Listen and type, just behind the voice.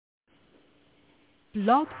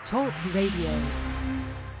Blog Talk Radio.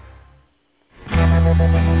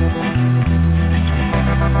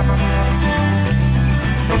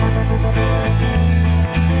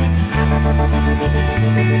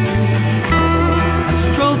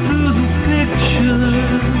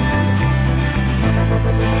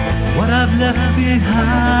 What I've left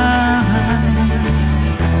behind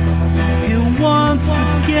here once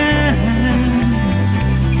again.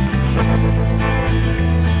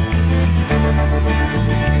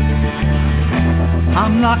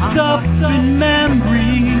 I'm locked up in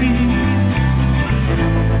memories,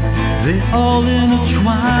 they all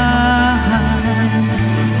intertwine.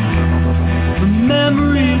 The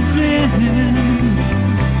memories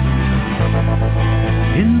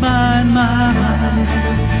in my mind.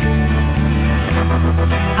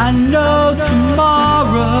 I know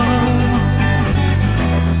tomorrow,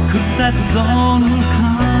 'cause that dawn will come.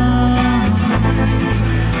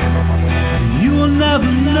 You will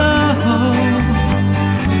never know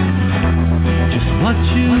just what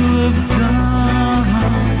you have done.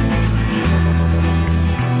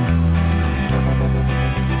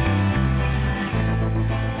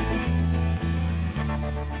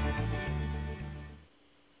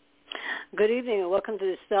 Good evening and welcome to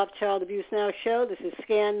the Stop Child Abuse Now show. This is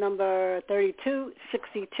scan number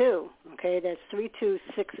 3262. Okay, that's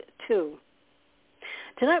 3262.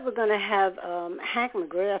 Tonight we're going to have Hank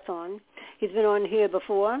McGrath on. He's been on here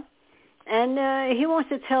before. And he wants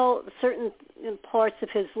to tell certain parts of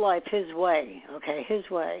his life his way. Okay, his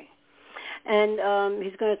way. And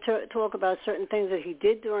he's going to talk about certain things that he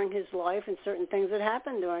did during his life and certain things that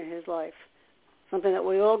happened during his life. Something that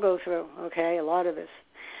we all go through, okay, a lot of us.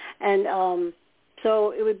 And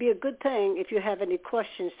so it would be a good thing if you have any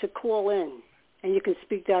questions to call in, and you can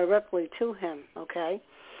speak directly to him, okay?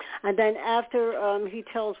 And then after he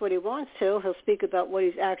tells what he wants to, he'll speak about what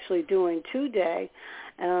he's actually doing today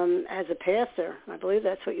as a pastor. I believe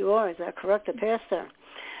that's what you are. Is that correct, a pastor?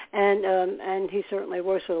 And he certainly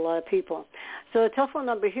works with a lot of people. So the telephone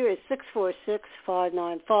number here is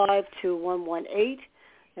 646-595-2118.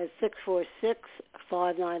 That's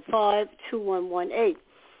 646-595-2118.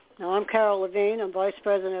 Now, I'm Carol Levine. I'm Vice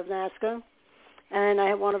President of NAASCA, and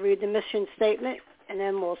I want to read the mission statement, and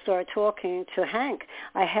then we'll start talking to Hank.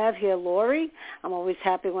 I have here Lori. I'm always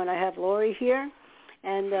happy when I have Lori here,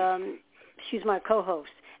 and she's my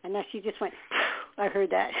co-host. And now she just went, I heard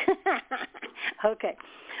that. Okay.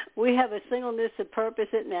 We have a singleness of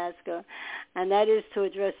purpose at NAASCA, and that is to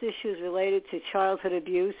address issues related to childhood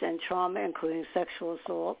abuse and trauma, including sexual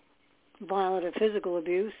assault, violent or physical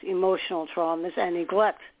abuse, emotional traumas, and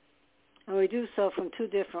neglect. And we do so from two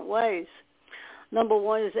different ways. Number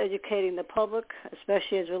one is educating the public,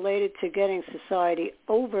 especially as related to getting society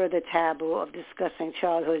over the taboo of discussing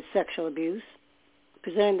childhood sexual abuse,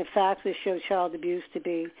 presenting the facts that show child abuse to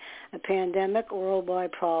be a pandemic or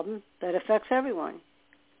worldwide problem that affects everyone.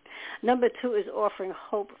 Number two is offering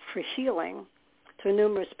hope for healing through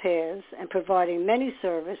numerous paths and providing many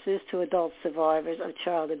services to adult survivors of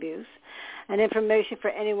child abuse and information for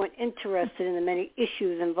anyone interested in the many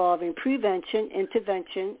issues involving prevention,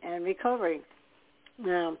 intervention, and recovery.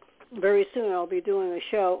 Now, very soon I'll be doing a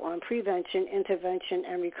show on prevention, intervention,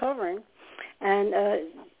 and recovery, and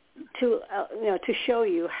to show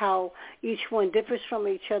you how each one differs from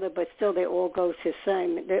each other, but still they all go to the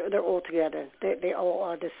same. They're all together. They all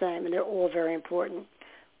are the same, and they're all very important.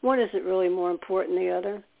 One isn't really more important than the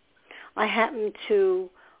other. I happen to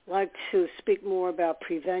like to speak more about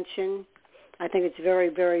prevention. I think it's very,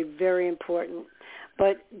 very, very important,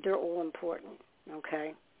 but they're all important,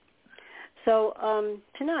 okay? So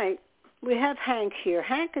tonight we have Hank here.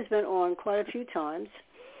 Hank has been on quite a few times,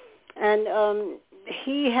 and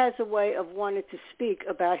he has a way of wanting to speak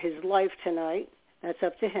about his life tonight. That's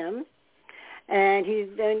up to him. And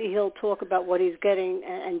then he'll talk about what he's getting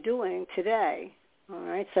and doing today. All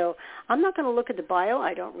right, so I'm not going to look at the bio.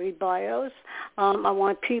 I don't read bios. I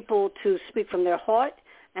want people to speak from their heart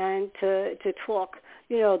and to talk,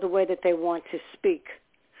 the way that they want to speak.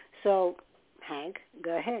 So, Hank,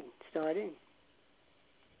 go ahead. Start in.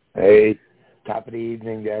 Hey, top of the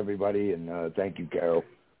evening to everybody, and thank you, Carol.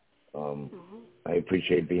 I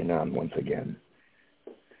appreciate being on once again.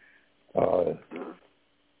 I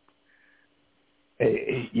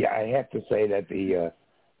have to say that the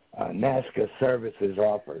NAASCA services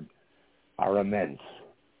offered are immense.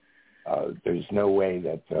 There's no way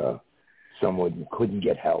that someone couldn't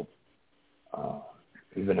get help,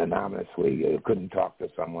 even anonymously. Couldn't talk to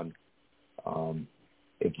someone.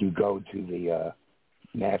 If you go to the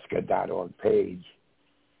NAASCA.org page,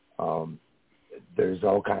 there's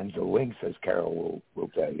all kinds of links, as Carol will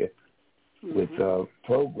tell you, with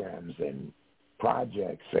programs and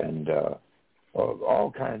projects and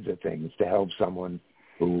all kinds of things to help someone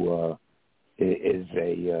who is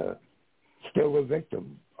still a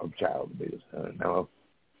victim of child abuse. Now,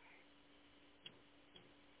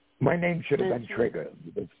 my name should have been Trigger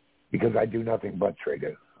because I do nothing but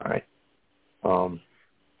trigger. All right.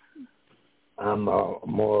 I'm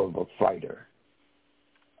more of a fighter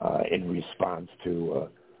in response to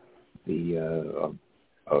the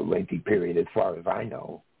lengthy period, as far as I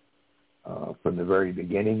know, from the very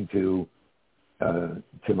beginning to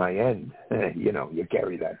my end. You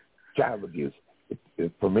carry that child abuse.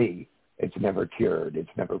 For me, it's never cured.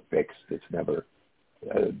 It's never fixed. It's never.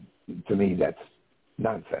 To me, that's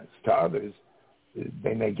nonsense. To others,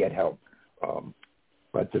 they may get help,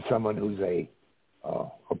 but to someone who's a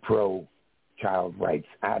pro-child rights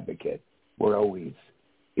advocate, we're always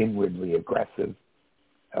inwardly aggressive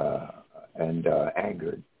and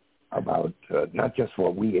angered about not just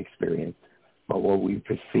what we experience, but what we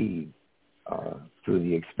perceive through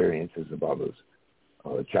the experiences of others.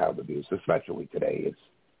 Child abuse, especially today,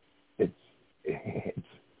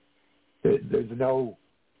 there's no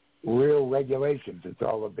real regulations. It's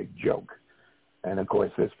all a big joke. And of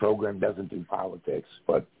course, this program doesn't do politics,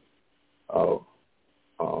 but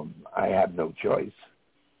I have no choice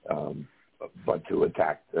but to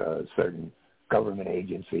attack certain government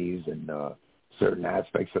agencies and certain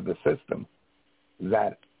aspects of the system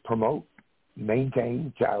that promote,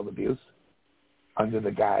 maintain child abuse under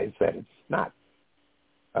the guise that it's not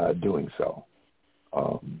doing so.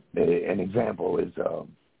 An example is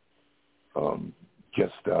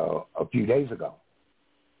just a few days ago,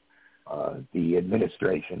 the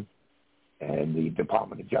administration and the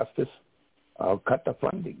Department of Justice cut the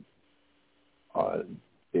funding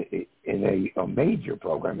in a major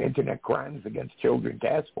program, Internet Crimes Against Children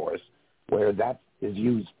Task Force, where that is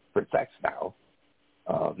used for sex now,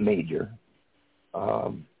 major.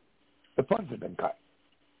 The funds have been cut.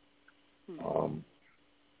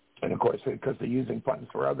 And, of course, because they're using funds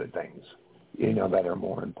for other things, that are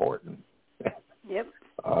more important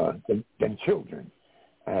than children.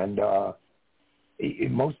 And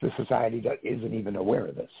most of society isn't even aware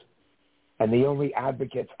of this. And the only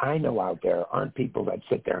advocates I know out there aren't people that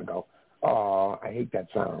sit there and go, oh, I hate that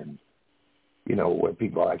sound, where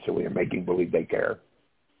people actually are making believe they care.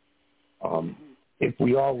 If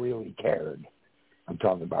we all really cared, I'm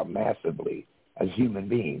talking about massively, as human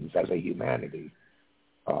beings, as a humanity,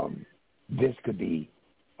 this could be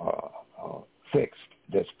fixed,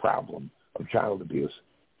 this problem of child abuse,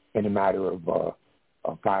 in a matter of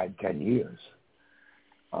 5-10 years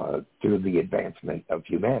through the advancement of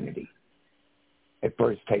humanity. It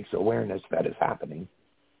first takes awareness that is happening,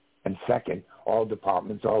 and second, all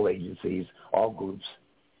departments, all agencies, all groups,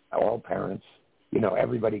 all parents,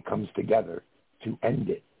 everybody comes together to end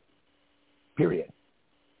it, period.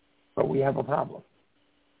 But we have a problem.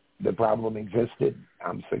 The problem existed.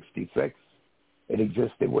 I'm 66. It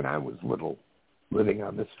existed when I was little, living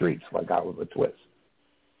on the streets like Oliver Twist.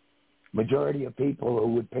 Majority of people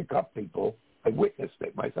who would pick up people, I witnessed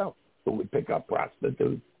it myself, who would pick up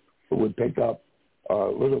prostitutes, who would pick up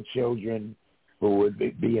little children, who would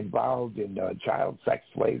be involved in child sex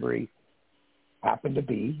slavery, happened to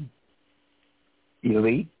be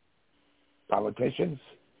elite politicians,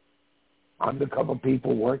 undercover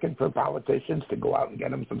people working for politicians to go out and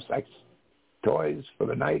get them some sex toys for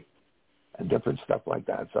the night and different stuff like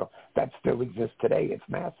that. So that still exists today. It's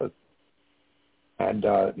massive. And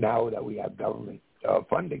now that we have government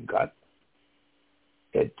funding cut,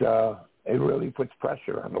 it really puts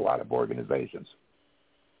pressure on a lot of organizations.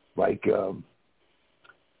 Like an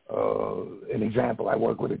example, I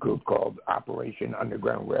work with a group called Operation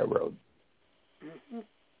Underground Railroad.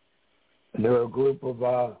 And they're a group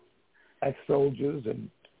of ex-soldiers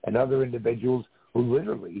and other individuals who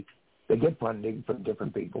literally, they get funding from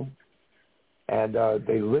different people, and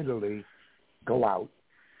they literally go out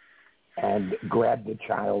and grab the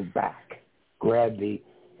child back, grab the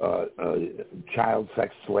child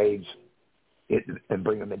sex slaves and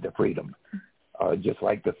bring them into freedom, just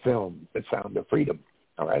like the film, The Sound of Freedom,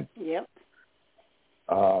 all right? Yep.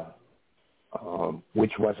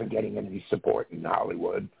 Which wasn't getting any support in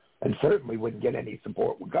Hollywood, and certainly wouldn't get any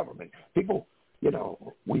support with government. People,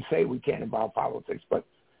 we say we can't involve politics, but,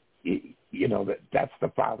 that's the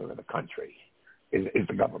father of the country, is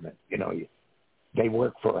the government. They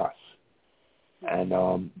work for us. And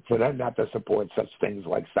for them not to support such things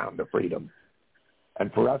like Sound of Freedom,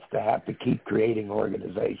 and for us to have to keep creating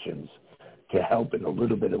organizations to help in a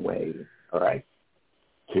little bit of way, all right,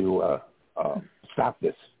 to stop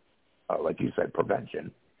this, like you said,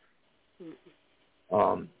 prevention.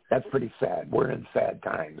 That's pretty sad. We're in sad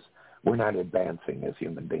times. we're not advancing as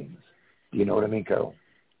human beings. Do you know what I mean, Carol?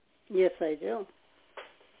 Yes, I do.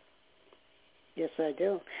 Yes, I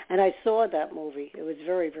do. And I saw that movie. It was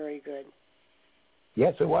very, very good.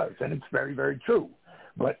 Yes, it was, and it's very, very true.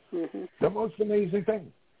 But the most amazing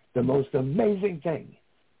thing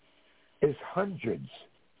is hundreds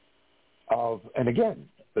of, and again,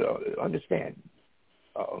 understand,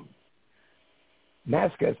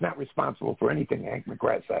 NAASCA is not responsible for anything Hank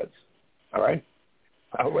McGrath says, all right?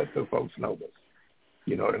 I'll let the folks know this.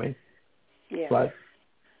 You know what I mean? Yeah. But,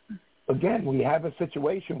 again, we have a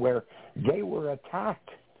situation where they were attacked.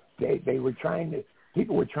 They were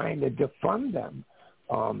people were trying to defund them.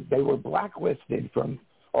 They were blacklisted from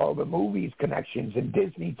all the movies connections and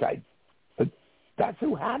Disney type. But that's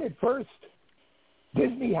who had it first.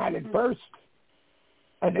 Disney had it first.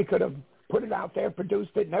 And they could have put it out there,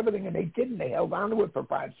 produced it and everything, and they didn't. They held on to it for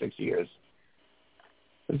 5-6 years.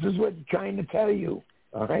 This is what I'm trying to tell you,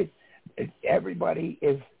 all right? Everybody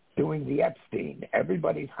is doing the Epstein.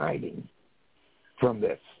 Everybody's hiding from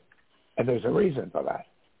this. And there's a reason for that,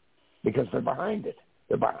 because they're behind it.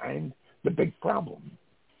 They're behind the big problem,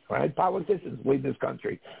 right? Politicians leave this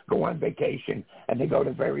country, go on vacation, and they go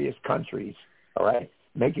to various countries, all right,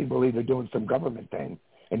 making believe they're doing some government thing.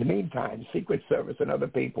 In the meantime, Secret Service and other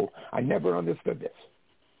people, I never understood this,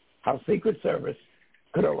 how Secret Service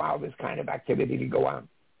could allow this kind of activity to go on.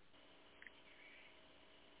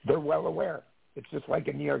 They're well aware. It's just like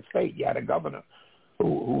in New York State. You had a governor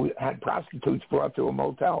who had prostitutes brought to a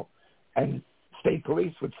motel, and state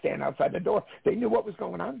police would stand outside the door. They knew what was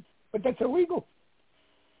going on, but that's illegal.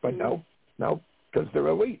 But no, because they're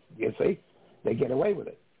elite, you see. They get away with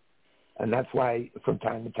it. And that's why from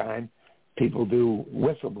time to time, people do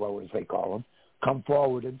whistleblowers, they call them, come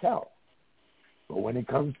forward and tell. But when it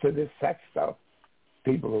comes to this sex stuff,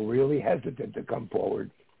 people are really hesitant to come forward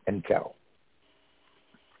and tell.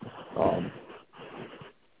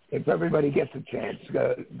 If everybody gets a chance,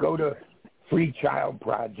 go to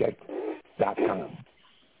freechildproject.com,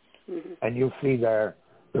 and you'll see there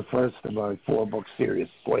the first of my 4-book series,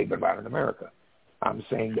 Slave About in America. I'm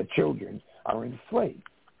saying that children are enslaved.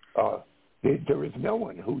 There is no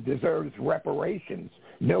one who deserves reparations.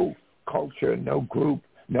 No culture, no group,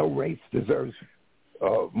 no race deserves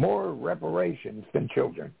more reparations than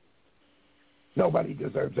children. Nobody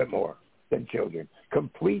deserves it more than children.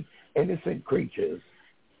 Complete innocent creatures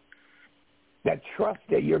that trust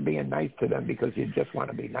that you're being nice to them because you just want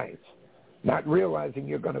to be nice, not realizing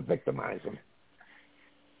you're going to victimize them.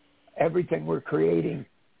 Everything we're creating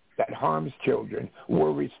that harms children,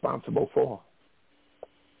 we're responsible for,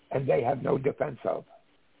 and they have no defense of.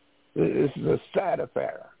 This is a sad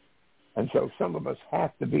affair. And so some of us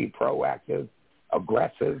have to be proactive,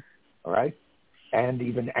 aggressive, all right, and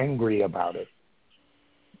even angry about it.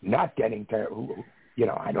 Not getting therapy.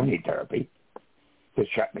 I don't need therapy to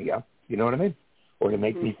shut me up, you know what I mean? Or to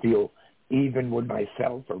make me feel even with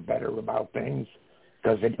myself or better about things,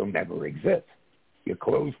 because it will never exist. You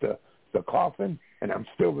close the coffin, and I'm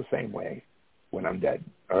still the same way when I'm dead,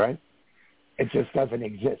 all right? It just doesn't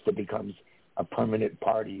exist. It becomes a permanent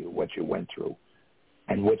part of you, what you went through,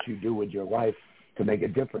 and what you do with your life to make a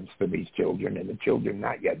difference for these children and the children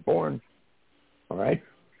not yet born, all right?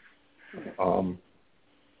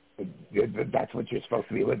 That's what you're supposed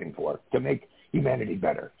to be living for, to make humanity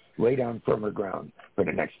better, lay down firmer ground for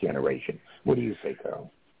the next generation. What do you say,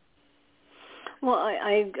 Carol? Well,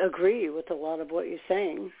 I agree with a lot of what you're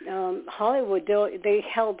saying. Hollywood, they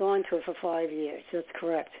held on to it for 5 years. That's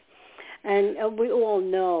correct. And we all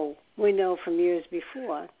know, from years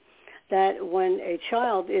before, that when a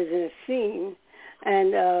child is in a scene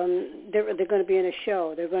and they're going to be in a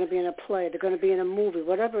show, they're going to be in a play, they're going to be in a movie,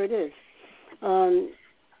 whatever it is,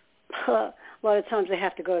 a lot of times they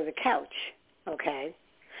have to go to the couch, okay?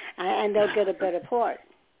 And they'll get a better part.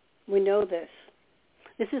 We know this.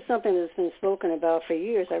 This is something that's been spoken about for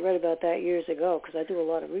years. I read about that years ago because I do a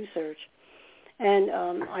lot of research. And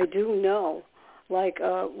I do know, like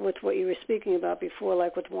with what you were speaking about before,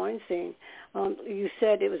 like with Weinstein, you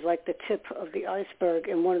said it was like the tip of the iceberg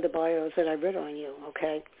in one of the bios that I read on you,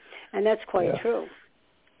 okay? And that's quite true.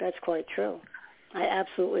 That's quite true. I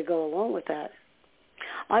absolutely go along with that.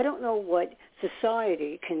 I don't know what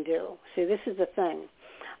society can do. See, this is the thing.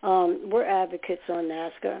 We're advocates on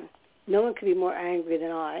NAASCA. No one could be more angry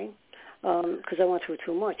than I because I went through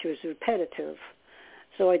too much. It was repetitive.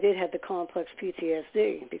 So I did have the complex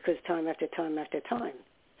PTSD because time after time after time,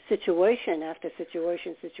 situation after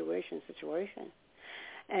situation.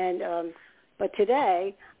 And but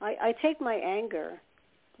today, I take my anger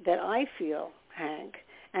that I feel, Hank,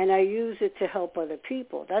 and I use it to help other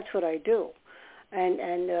people. That's what I do.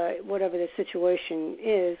 and whatever the situation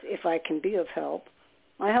is, if I can be of help,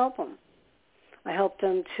 I help them. I help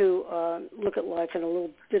them to look at life in a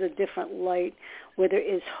little bit of different light where there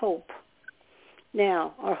is hope.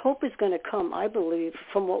 Now, our hope is going to come, I believe,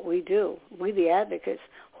 from what we do. We, the advocates,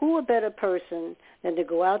 who a better person than to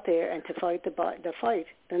go out there and to fight the fight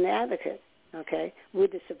than the advocate, okay,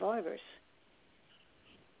 with the survivors?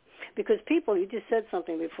 Because people, you just said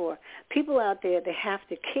something before, people out there, they have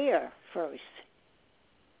to care first.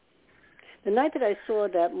 The night that I saw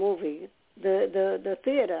that movie, the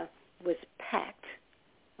theater was packed,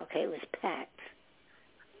 okay, it was packed.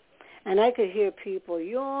 And I could hear people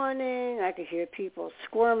yawning. I could hear people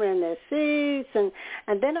squirming in their seats.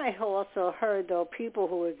 And then I also heard, though, people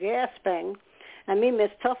who were gasping. And me, Miss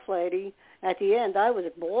Tough Lady, at the end, I was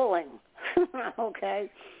bawling, okay,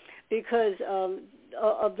 because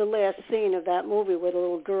of the last scene of that movie where the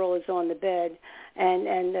little girl is on the bed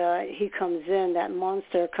and he comes in, that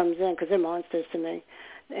monster comes in, because they're monsters to me,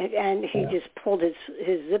 and he just pulled his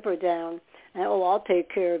zipper down. And, I'll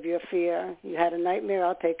take care of your fear. You had a nightmare,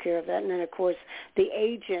 I'll take care of that. And then, of course, the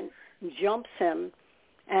agent jumps him,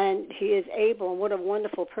 and he is able, and what a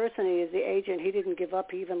wonderful person he is, the agent. He didn't give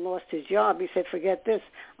up. He even lost his job. He said, forget this.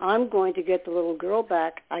 I'm going to get the little girl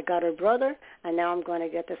back. I got her brother, and now I'm going to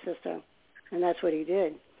get the sister. And that's what he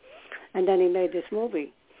did. And then he made this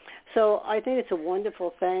movie. So I think it's a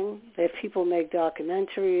wonderful thing that people make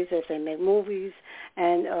documentaries, if they make movies,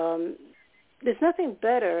 and there's nothing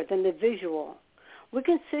better than the visual. We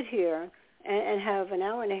can sit here and have an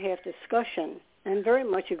hour and a half discussion and very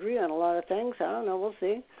much agree on a lot of things. I don't know, we'll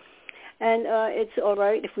see. And it's all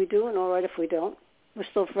right if we do and all right if we don't. We're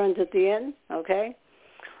still friends at the end, okay?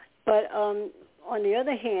 But on the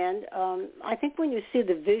other hand, I think when you see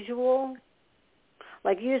the visual,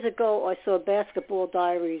 like years ago I saw Basketball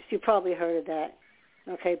Diaries. You probably heard of that,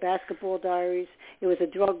 okay? Basketball Diaries. It was a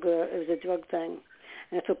drug thing.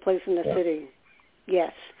 And it took place in the city.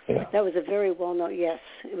 Yes. Yeah. That was a very well-known, yes.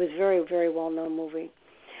 It was a very, very well-known movie.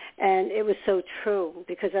 And it was so true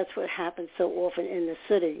because that's what happens so often in the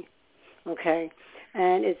city, okay?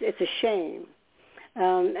 And it's a shame.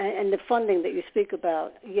 And the funding that you speak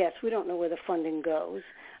about, yes, we don't know where the funding goes.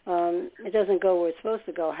 It doesn't go where it's supposed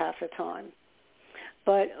to go half the time.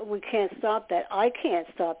 But we can't stop that. I can't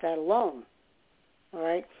stop that alone, all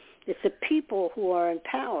right? It's the people who are in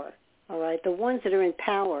power. All right, the ones that are in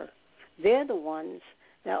power, they're the ones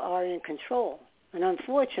that are in control. And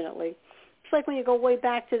unfortunately, it's like when you go way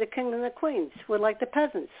back to the king and the queens. We're like the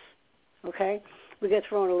peasants, okay? We get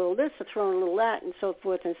thrown a little this, thrown a little that, and so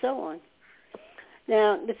forth and so on.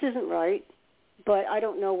 Now, this isn't right, but I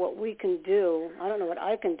don't know what we can do. I don't know what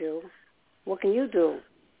I can do. What can you do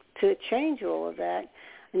to change all of that?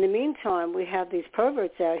 In the meantime, we have these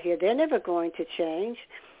perverts out here. They're never going to change.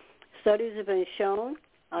 Studies have been shown.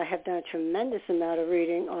 I have done a tremendous amount of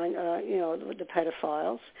reading on, the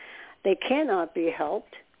pedophiles. They cannot be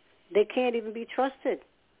helped. They can't even be trusted.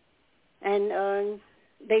 And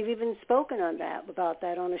they've even spoken about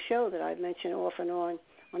that on a show that I've mentioned off and on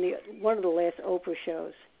one of the last Oprah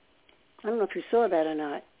shows. I don't know if you saw that or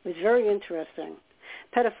not. It was very interesting.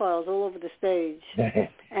 Pedophiles all over the stage.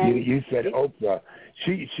 And you said Oprah.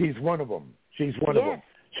 She's one of them. She's one of them.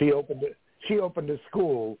 She opened a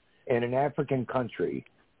school in an African country.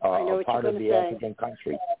 A part of the African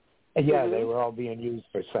country. Yeah, they were all being used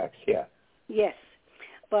for sex, yeah. Yes,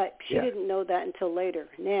 but she didn't know that until later.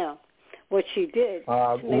 Now, what she did...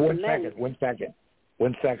 One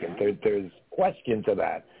second. There's question to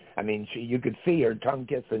that. I mean, you could see her tongue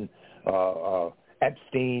kissing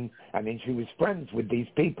Epstein. I mean, she was friends with these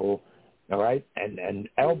people, all right, and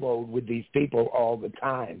elbowed with these people all the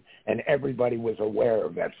time, and everybody was aware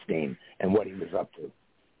of Epstein and what he was up to.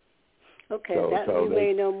 Okay, you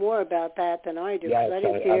may know more about that than I do. Yes,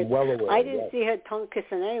 I'm well aware. I didn't see her tongue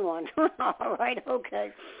kissing anyone. All right,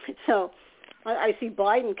 okay. So I see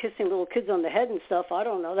Biden kissing little kids on the head and stuff. I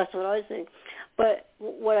don't know. That's what I see. But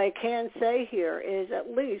what I can say here is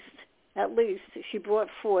at least she brought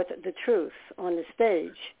forth the truth on the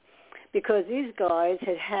stage, because these guys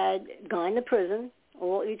had gone to prison,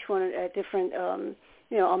 each one at different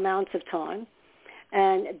amounts of time.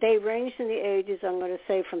 And they ranged in the ages, I'm going to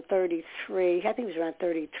say, from 33, I think it was around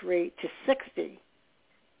 33, to 60.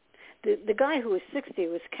 The guy who was 60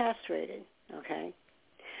 was castrated, okay?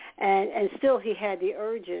 And still he had the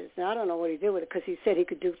urges. Now, I don't know what he did with it because he said he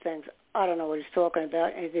could do things. I don't know what he's talking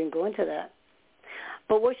about, and he didn't go into that.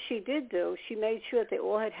 But what she did do, she made sure that they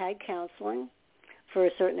all had counseling for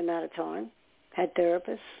a certain amount of time, had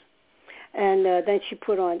therapists. And then she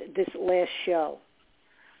put on this last show.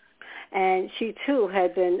 And she, too,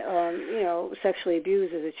 had been, sexually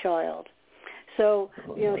abused as a child. So,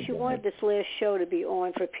 she wanted this last show to be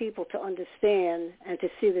on for people to understand and to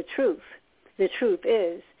see the truth. The truth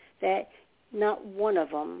is that not one of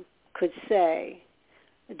them could say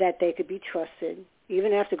that they could be trusted.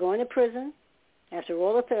 Even after going to prison, after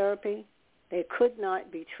all the therapy, they could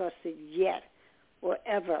not be trusted yet or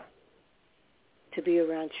ever to be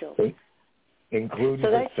around children. Including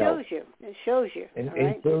so that herself. It shows you.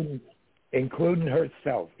 Right? Including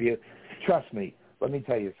herself. Trust me, let me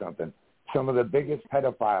tell you something. Some of the biggest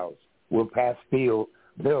pedophiles will pass bills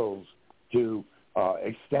to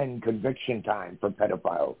extend conviction time for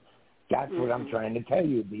pedophiles. That's what I'm trying to tell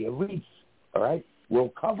you. The elites, all right, will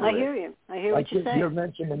cover it. I hear you. I hear what you're saying. You're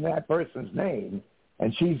mentioning that person's name,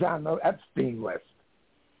 and she's on the Epstein list,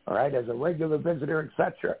 all right, as a regular visitor,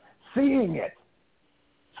 etc., seeing it.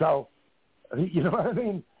 So, you know what I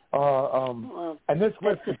mean? And this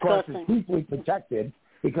list, of course, is deeply protected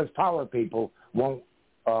because power people won't,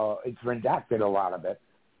 it's redacted, a lot of it,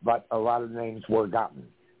 but a lot of names were gotten.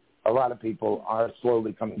 A lot of people are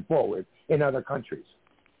slowly coming forward in other countries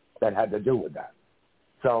that had to do with that.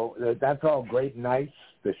 So that's all great and nice,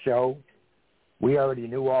 the show. We already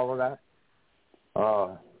knew all of that.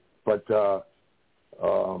 But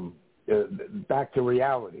back to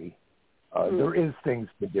reality, there is things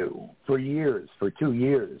to do. For 2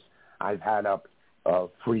 years, I've had up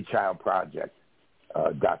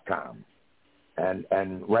freechildproject.com.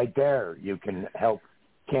 And right there, you can help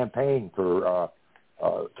campaign for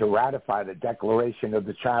to ratify the Declaration of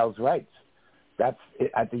the Child's Rights. That's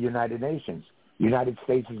at the United Nations. United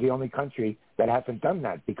States is the only country that hasn't done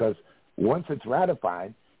that, because once it's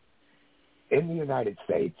ratified in the United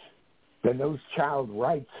States, then those child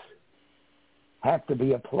rights have to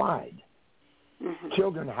be applied.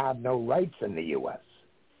 Children have no rights in the U.S.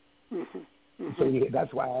 So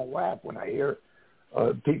that's why I laugh when I hear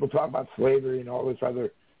people talk about slavery and all this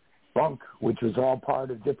other bunk, which was all part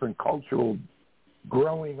of different cultural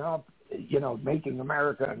growing up, making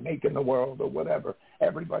America and making the world or whatever.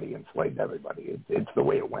 Everybody enslaved everybody. It's the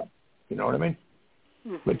way it went. You know what I mean?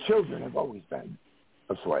 But children have always been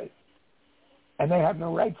a slave. And they have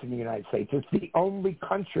no rights in the United States. It's the only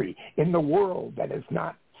country in the world that has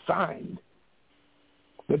not signed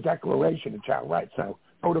the Declaration of Child Rights. So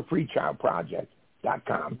go to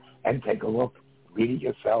freechildproject.com and take a look. Read it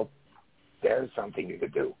yourself. There's something you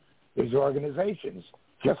could do. There's organizations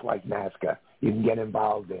just like NAASCA you can get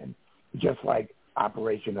involved in, just like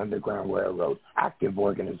Operation Underground Railroad, active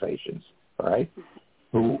organizations, all right,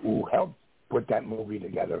 who helped put that movie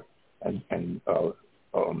together, and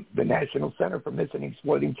the National Center for Missing and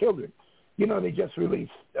Exploiting Children. They just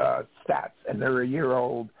released stats, and they're a year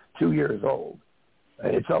old, 2 years old.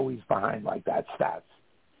 It's always behind like that, stats.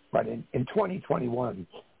 But in 2021,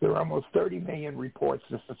 there are almost 30 million reports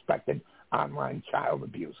of suspected online child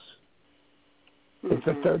abuse. It's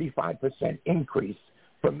a 35% increase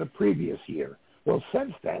from the previous year. Well,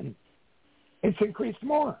 since then, it's increased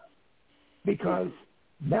more because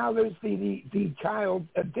now there's the child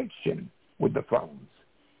addiction with the phones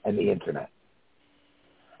and the Internet.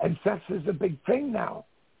 And sex is a big thing now,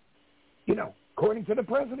 according to the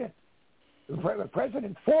president. The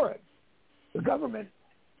president's for it. The government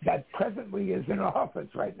that presently is in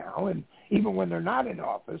office right now, and even when they're not in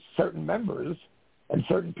office, certain members and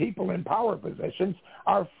certain people in power positions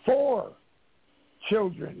are for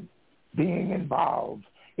children being involved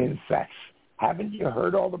in sex. Haven't you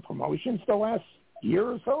heard all the promotions the last year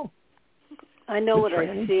or so? I know what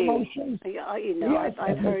I see. Promotions? Yes,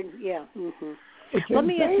 I've heard, yeah. Let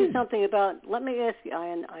me ask you something about,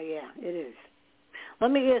 it is. Let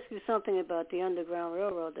me ask you something about the Underground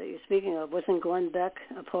Railroad that you're speaking of. Wasn't Glenn Beck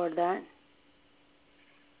a part of that?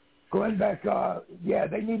 Glenn Beck,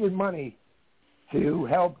 they needed money to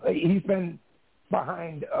help. He's been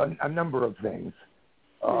behind a number of things.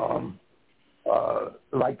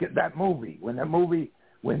 Like that movie. When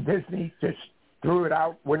Disney just threw it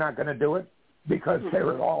out, we're not going to do it because they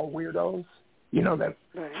were all weirdos. That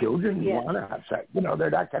children want to have sex. They're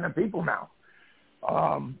that kind of people now.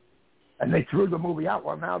 And they threw the movie out.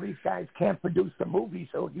 Well, now these guys can't produce the movie,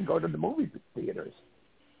 so it can go to the movie theaters.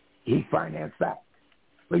 He financed that.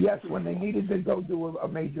 But yes, when they needed to go do a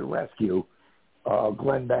major rescue,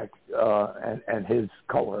 Glenn Beck and his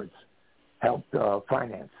cohorts helped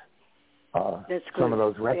finance some of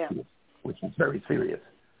those rescues, which is very serious.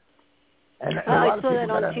 And I saw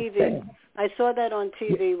that on TV. I saw that on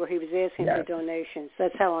TV where he was asking for donations.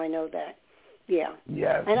 That's how I know that. Yeah.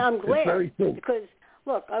 Yes. And I'm glad very true. because,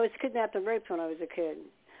 look, I was kidnapped and raped when I was a kid.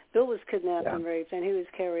 Bill was kidnapped and raped, and he was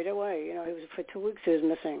carried away. He was for 2 weeks. He was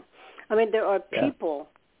missing. I mean, there are people,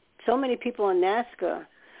 so many people in NAASCA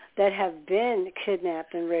that have been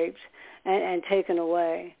kidnapped and raped and taken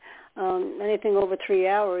away. Anything over 3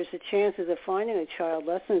 hours, the chances of finding a child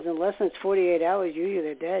lessens. In less than 48 hours, usually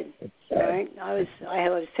they're dead. Right? I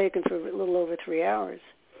was taken for a little over 3 hours.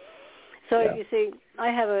 So you see, I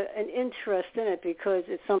have an interest in it because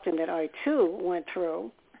it's something that I too went through,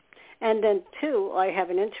 and then too I have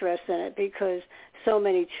an interest in it because so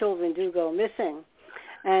many children do go missing,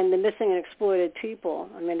 and the missing and exploited people.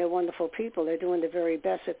 I mean, they're wonderful people. They're doing the very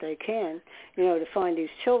best that they can, to find these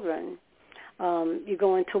children. You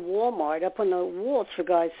go into Walmart, up on the walls, for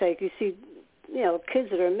God's sake, you see, kids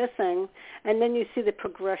that are missing, and then you see the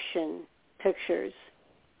progression pictures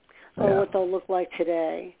of what they'll look like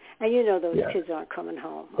today. And those kids aren't coming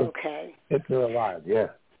home, okay? If they're alive,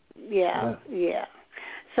 Yeah.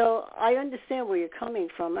 So I understand where you're coming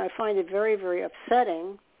from. I find it very, very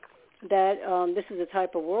upsetting that this is the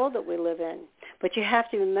type of world that we live in. But you have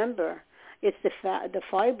to remember, it's the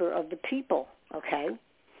fiber of the people, okay?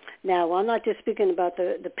 Now, I'm not just speaking about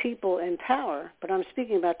the people in power, but I'm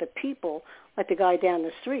speaking about the people, like the guy down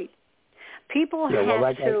the street. People have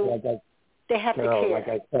to care. Like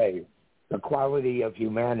I say, the quality of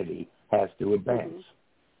humanity has to advance.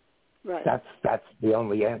 Mm-hmm. Right. That's the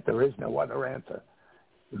only answer. There is no other answer.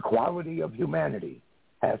 The quality of humanity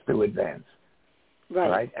has to advance.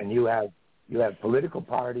 Right? And you have political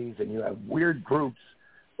parties and you have weird groups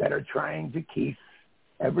that are trying to keep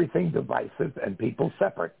everything divisive and people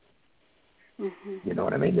separate. Mm-hmm. You know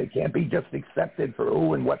what I mean? They can't be just accepted for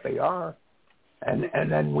who and what they are.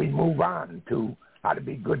 And then we move on to how to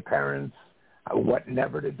be good parents, what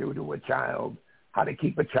never to do to a child, how to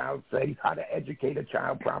keep a child safe, how to educate a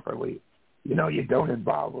child properly. You don't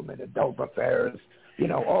involve them in adult affairs.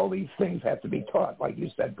 All these things have to be taught, like you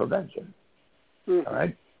said, prevention. Mm-hmm. All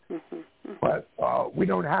right? Mm-hmm. But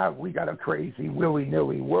we got a crazy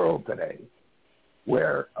willy-nilly world today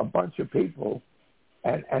where a bunch of people,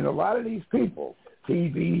 and a lot of these people,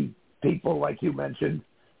 TV people like you mentioned,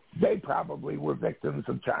 they probably were victims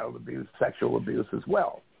of child abuse, sexual abuse as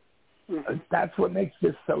well. Mm-hmm. That's what makes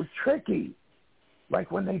this so tricky.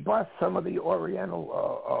 Like when they bust some of the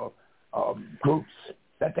Oriental groups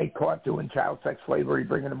that they caught doing child sex slavery,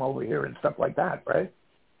 bringing them over here and stuff like that, right?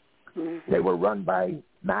 Mm-hmm. They were run by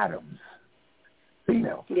madams,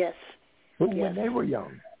 females, who when they were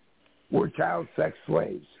young were child sex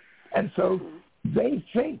slaves. And so they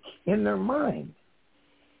think in their mind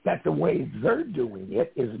that the way they're doing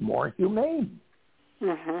it is more humane.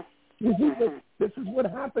 This is what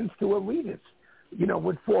happens to elitists,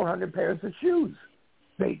 with 400 pairs of shoes.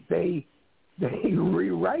 They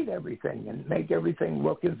rewrite everything and make everything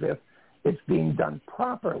look as if it's being done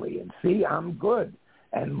properly. And see, I'm good.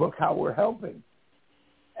 And look how we're helping.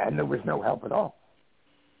 And there was no help at all.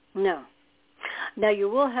 No. Now, you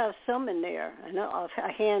will have some in there,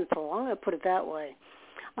 a handful, I'm going to put it that way,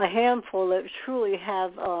 a handful that truly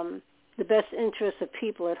have the best interests of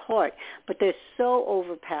people at heart, but they're so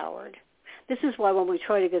overpowered. This is why when we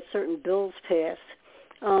try to get certain bills passed,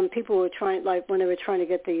 people were trying, like when they were trying to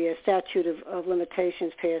get the statute of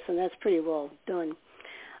limitations passed, and that's pretty well done.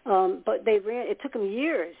 But it took them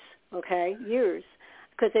years,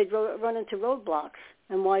 because they'd run into roadblocks.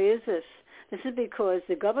 And why is this? This is because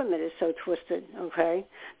the government is so twisted, okay?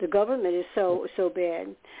 The government is so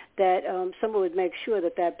bad that someone would make sure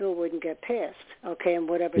that bill wouldn't get passed, okay, in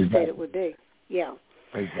whatever state it would be. Yeah.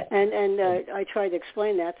 Exactly. And I tried to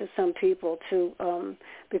explain that to some people, too,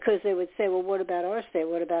 because they would say, well, what about our state?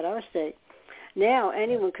 What about our state? Now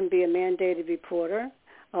anyone can be a mandated reporter.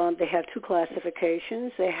 They have two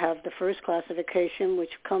classifications. They have the first classification,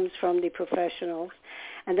 which comes from the professionals,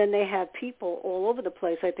 and then they have people all over the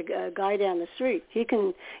place, like the guy down the street. He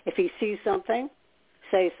can, if he sees something,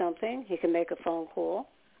 say something. He can make a phone call.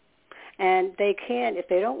 And they can, if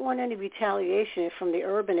they don't want any retaliation from the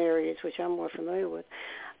urban areas, which I'm more familiar with,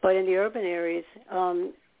 but in the urban areas,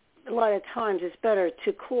 a lot of times it's better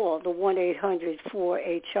to call the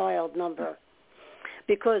 1-800-4-A-CHILD number.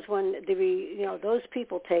 Because when those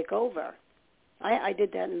people take over, I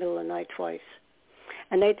did that in the middle of the night twice,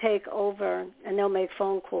 and they take over and they'll make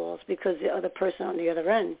phone calls because the other person on the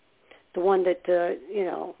other end, the one that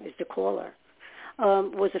is the caller,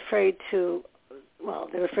 was afraid to. Well,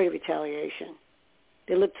 they were afraid of retaliation.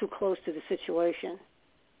 They lived too close to the situation,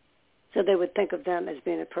 so they would think of them as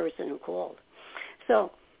being a person who called.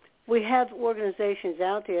 So we have organizations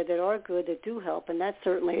out there that are good, that do help, and that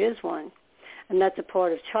certainly is one. And that's a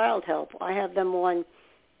part of child help. I have them on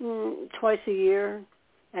twice a year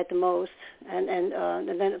at the most, and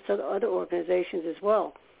then some other organizations as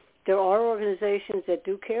well. There are organizations that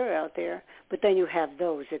do care out there, but then you have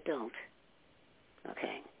those that don't.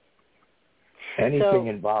 Okay. Anything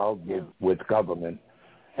involved with government,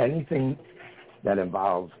 anything that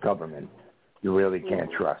involves government, you really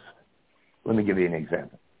can't trust. Let me give you an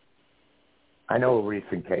example. I know a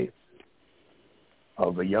recent case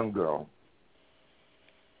of a young girl,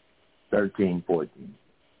 13, 14.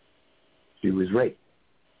 She was raped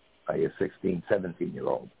by a 16,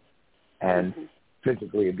 17-year-old and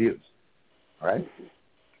physically abused, right?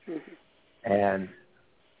 And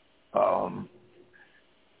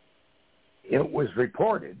it was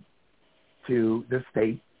reported to the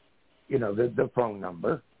state, you know, the phone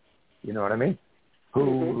number, you know what I mean,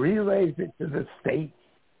 who relays it to the state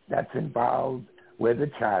that's involved where the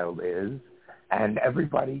child is, and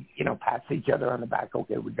everybody, you know, pats each other on the back.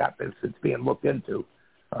 Okay, we got this. It's being looked into.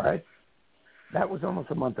 All right? That was almost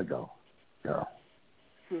a month ago, girl.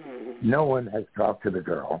 No one has talked to the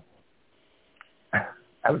girl.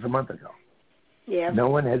 That was a month ago. Yeah. No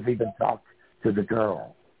one has even talked to the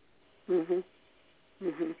girl.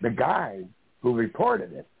 The guy who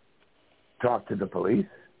reported it talked to the police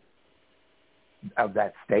of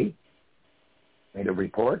that state, made a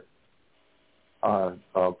report,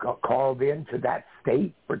 called in to that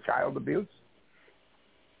state for child abuse,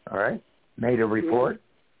 all right, made a report,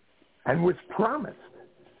 and was promised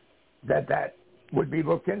that would be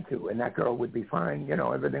looked into and that girl would be fine, you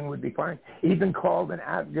know, everything would be fine. Even called an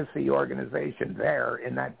advocacy organization there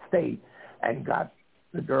in that state and got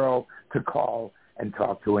the girl to call and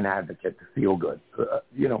talk to an advocate to feel good,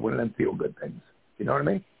 you know, one of them feel good things. You know what I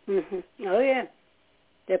mean? Oh, yeah.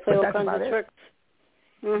 They play all kinds of tricks.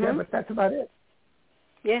 Yeah, but that's about it.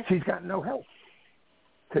 Yeah. She's got no help.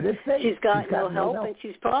 To this day, she's got no help, and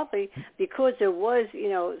she's probably, because there was, you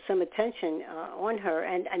know, some attention on her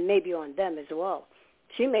and maybe on them as well,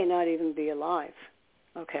 she may not even be alive,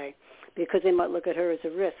 okay, because they might look at her as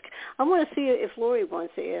a risk. I want to see if Lori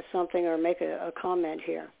wants to ask something or make a comment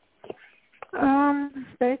here.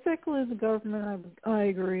 Basically, the government, I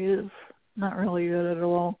agree, is not really good at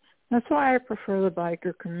all. That's why I prefer the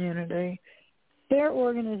biker community. They're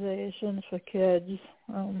organizations for kids.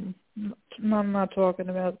 I'm not talking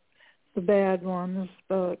about the bad ones,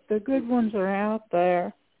 but the good ones are out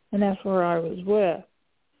there, and that's where I was with.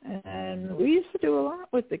 And we used to do a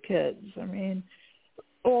lot with the kids. I mean,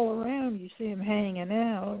 all around you see them hanging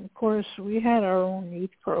out. Of course, we had our own youth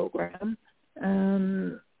program,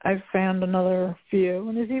 and I've found another few,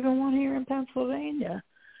 and there's even one here in Pennsylvania.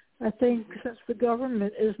 I think since the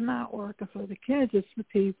government is not working for the kids, it's the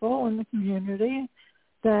people in the community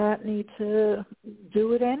that need to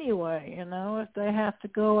do it anyway. You know, if they have to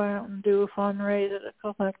go out and do a fundraiser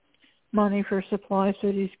to collect money for supplies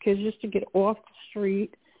for these kids just to get off the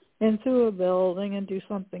street into a building and do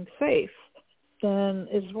something safe, then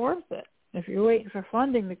it's worth it. If you're waiting for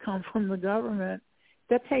funding to come from the government,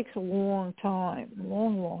 that takes a long time,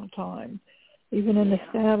 long time. Even in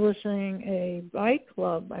establishing a bike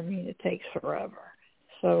club, I mean, it takes forever.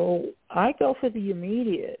 So I go for the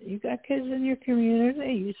immediate. You got kids in your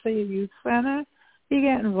community, you say a youth center, you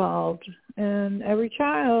get involved. And every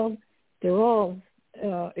child, they're all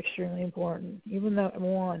extremely important, even that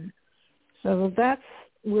one. So that's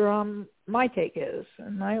where my take is.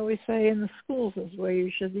 And I always say in the schools is where you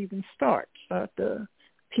should even start the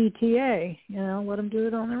PTA, you know, let them do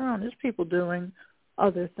it on their own. There's people doing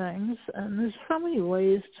other things, and there's so many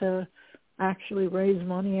ways to actually raise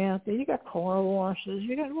money out there. You got car washes,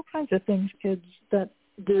 you got all kinds of things kids that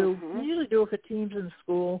do. You usually do it for teams in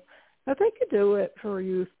school, but they could do it for a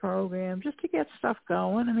youth program just to get stuff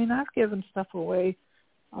going. I mean, I've given stuff away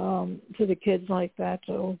to the kids like that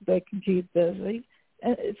so they can keep busy.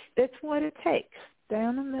 And it's what it takes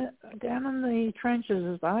down in the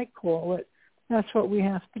trenches, as I call it. That's what we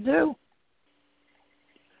have to do.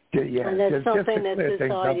 Yeah, and that's something that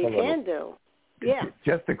society can do. Yeah.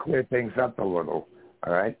 Just to clear things up a little,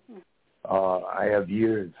 all right? I have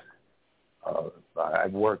years.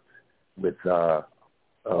 I've worked with the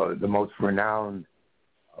most renowned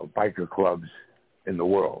biker clubs in the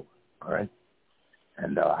world, all right?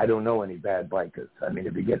 And I don't know any bad bikers. I mean,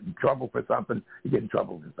 if you get in trouble for something, you get in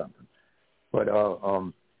trouble for something. But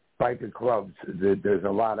biker clubs, there's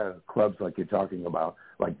a lot of clubs like you're talking about,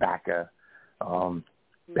 like BACA,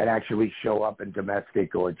 that actually show up in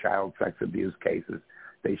domestic or child sex abuse cases.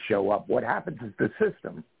 They show up. What happens is the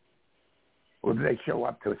system, or do they show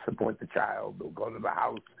up to support the child or go to the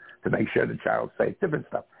house to make sure the child's safe, different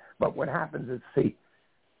stuff. But what happens is, see,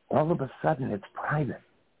 all of a sudden it's private.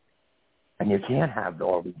 And you can't have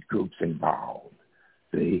all these groups involved.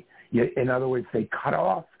 See, in other words, they cut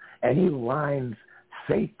off any lines,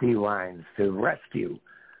 safety lines to rescue,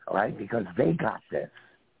 all right, because they got this.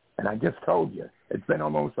 And I just told you, it's been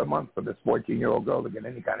almost a month for this 14-year-old girl to get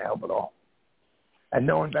any kind of help at all. and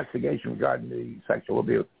no investigation regarding the sexual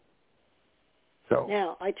abuse. So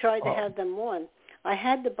now I tried to have them on. I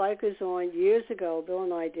had the bikers on years ago. Bill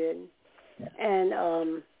and I did, and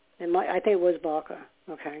I think it was Barker.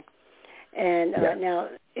 Okay, and now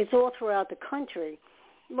it's all throughout the country.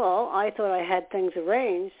 Well, I thought I had things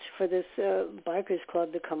arranged for this bikers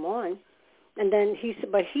club to come on, and then he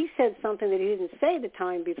said something that he didn't say the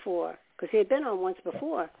time before because he had been on once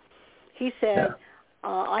before. He said,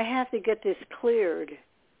 "I have to get this cleared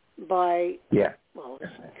by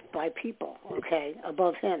by people, okay,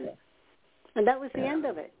 above him," and that was the end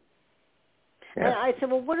of it. And I said,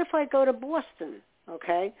 "Well, what if I go to Boston?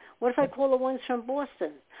 Okay, what if I call the ones from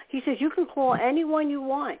Boston?" He says, "You can call anyone you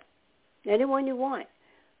want, anyone you want."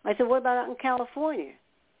 I said, "What about out in California?"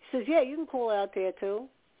 He says, "Yeah, you can call out there too."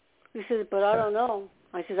 He says, "But I don't know."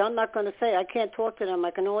 I says, "I'm not going to say. I can't talk to them.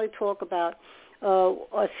 I can only talk about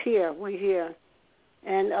us here. We're here,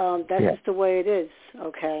 and that's just the way it is."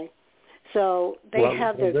 Okay, so they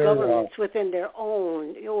have their governments within their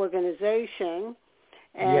own organization,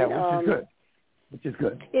 and which is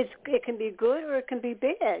good. It can be good or it can be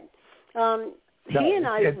bad.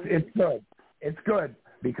 It's good. It's good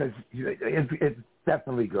because it's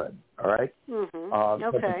definitely good. All right. Mm-hmm.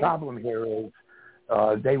 But the problem here is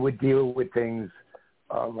they would deal with things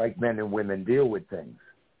like men and women deal with things.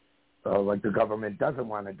 Like the government doesn't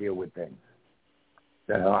want to deal with things.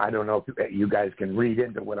 I don't know if you guys can read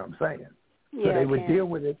into what I'm saying. So they would deal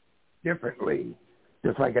with it differently,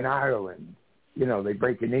 just like in Ireland. They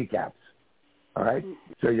break your kneecaps. All right?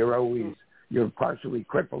 So you're partially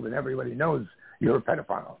crippled and everybody knows you're a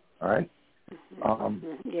pedophile. All right?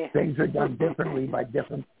 Things are done differently by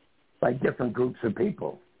different groups of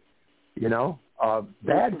people.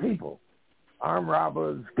 Bad people, armed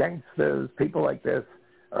robbers, gangsters, people like this.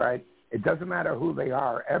 All right? It doesn't matter who they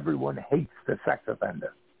are. Everyone hates the sex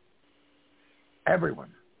offender.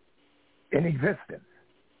 Everyone in existence,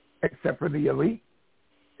 except for the elite,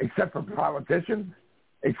 except for politicians,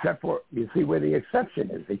 except for, you see where the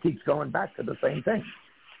exception is. It keeps going back to the same thing.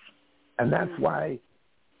 And that's why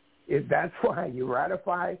you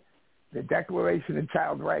ratify the Declaration of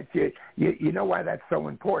Child Rights. You know why that's so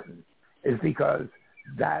important is because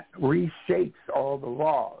that reshapes all the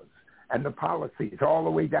laws and the policies all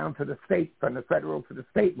the way down to the state, from the federal to the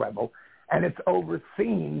state level, and it's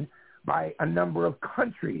overseen by a number of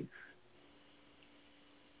countries.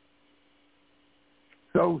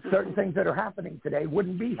 So certain things that are happening today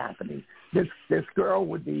wouldn't be happening. This girl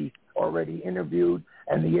would be already interviewed,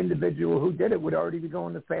 and the individual who did it would already be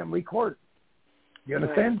going to family court. You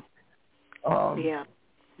understand? Right.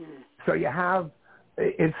 So you have,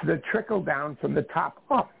 it's the trickle down from the top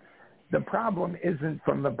up. The problem isn't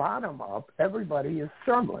from the bottom up. Everybody is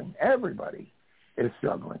struggling. Everybody is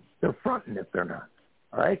struggling. They're fronting if they're not.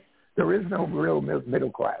 All right? There is no real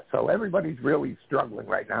middle class. So everybody's really struggling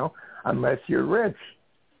right now unless you're rich.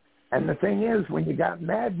 And the thing is, when you got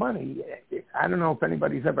mad money, I don't know if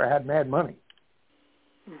anybody's ever had mad money.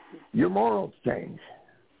 Your morals change.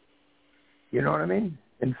 You know what I mean?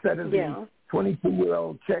 Instead of the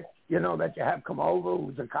 22-year-old chick, that you have come over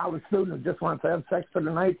who's a college student who just wants to have sex for the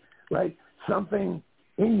night, right? Something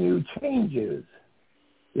in you changes,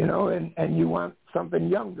 and you want something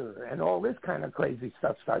younger, and all this kind of crazy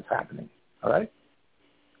stuff starts happening, all right?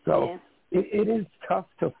 So it is tough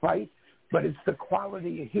to fight, but it's the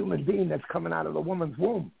quality of human being that's coming out of the woman's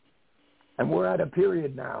womb. And we're at a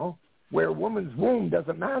period now where a woman's womb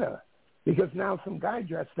doesn't matter because now some guy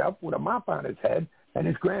dressed up with a mop on his head and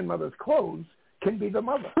his grandmother's clothes can be the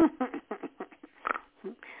mother.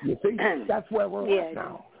 You see? That's where we're at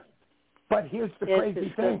now. But here's the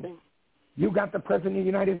crazy thing. You got the President of the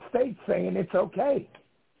United States saying it's okay.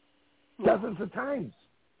 Dozens of times.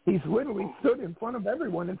 He's literally stood in front of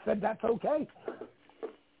everyone and said that's okay.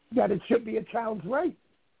 That it should be a child's right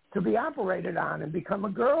to be operated on and become a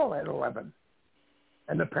girl at 11.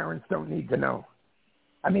 And the parents don't need to know.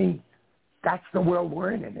 I mean, that's the world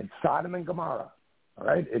we're in. It's Sodom and Gomorrah. All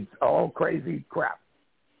right? It's all crazy crap.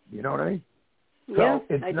 You know what I mean? So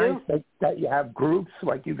it's nice that you have groups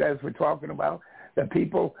like you guys were talking about, that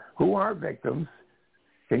people who are victims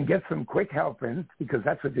can get some quick help in, because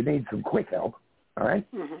that's what you need, some quick help, all right?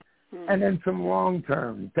 And then some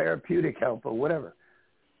long-term therapeutic help or whatever.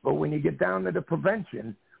 But when you get down to the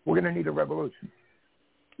prevention, we're going to need a revolution.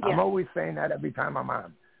 I'm always saying that every time I'm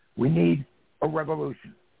on. We need a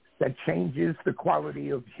revolution that changes the quality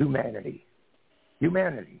of humanity.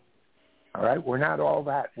 Humanity. All right? We're not all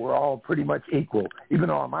that. We're all pretty much equal, even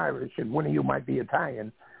though I'm Irish and one of you might be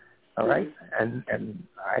Italian. All right? And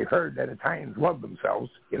I heard that Italians love themselves,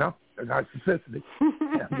 they're narcissistic.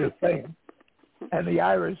 I'm just saying. And the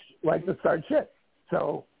Irish like to start shit.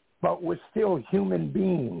 So, but we're still human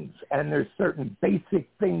beings, and there's certain basic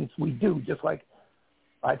things we do, just like,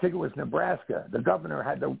 I think it was Nebraska. The governor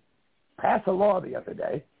had to pass a law the other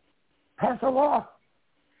day. Pass a law.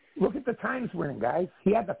 Look at the times we're in, guys.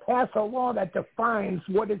 He had to pass a law that defines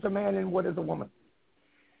what is a man and what is a woman.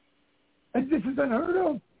 And this is unheard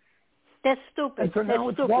of. That's stupid. So That's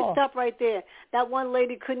stupid. Law. Stop right there. That one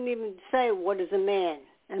lady couldn't even say what is a man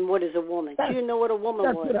and what is a woman. She didn't know what a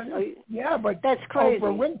woman was. Yeah, but that's crazy.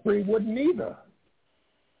 Oprah Winfrey wouldn't either.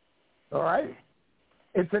 All right?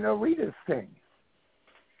 It's an elitist thing.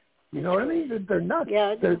 You know what I mean? They're nuts.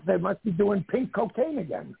 Yeah, they must be doing pink cocaine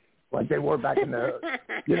again, like they were back in the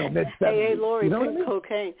mid-70s. Hey, Lori, you know pink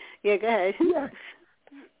cocaine. Yeah, go ahead. Yeah.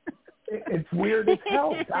 It's weird as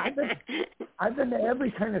hell. I've been to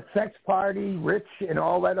every kind of sex party, rich and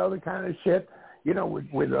all that other kind of shit,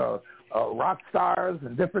 with rock stars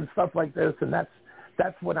and different stuff like this, and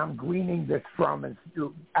that's what I'm gleaning this from, is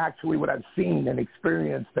actually what I've seen and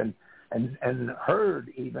experienced and heard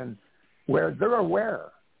even, where they're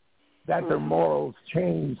aware that their morals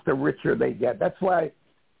change the richer they get. That's why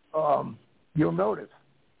you'll notice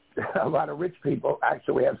a lot of rich people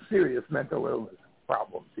actually have serious mental illness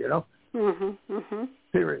problems,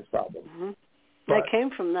 Serious problems. I came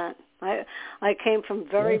from that. I came from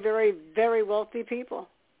very, very, very wealthy people.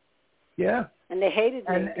 Yeah. And they hated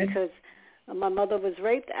me because my mother was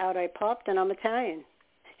raped outright popped, and I'm Italian.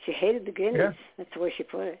 She hated the Guineas. Yeah. That's the way she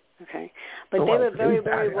put it. Okay. But they were very,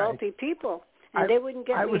 very wealthy people, and they wouldn't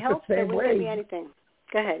get me help. They wouldn't get me anything.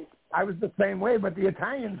 Go ahead. I was the same way, but the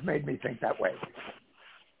Italians made me think that way.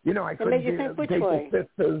 I couldn't made you think which way? Their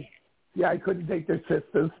sisters. Yeah, I couldn't date their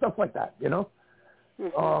sisters, stuff like that,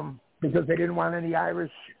 because they didn't want any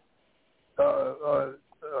Irish, well,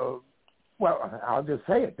 I'll just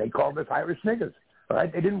say it. They called us Irish niggas, all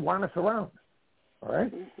right? They didn't want us around, all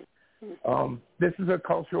right? This is a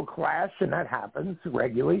cultural clash, and that happens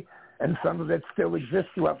regularly, and some of it still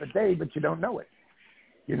exists throughout the day, but you don't know it.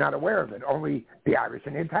 You're not aware of it. Only the Irish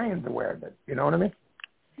and the Italians are aware of it. You know what I mean?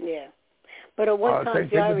 Yeah. But at one time,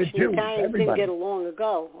 the Irish and the Italians didn't get along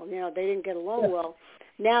ago. They didn't get along well.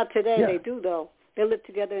 Now, today, they do, though. They live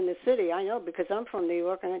together in the city. I know because I'm from New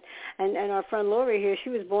York, and our friend Lori here, she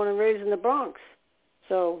was born and raised in the Bronx.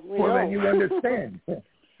 So we know. Well, then you understand.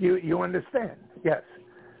 You understand, yes.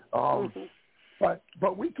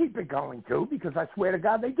 But we keep it going, too, because I swear to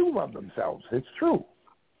God, they do love themselves. It's true.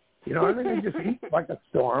 They just eat like a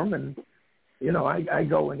storm, and I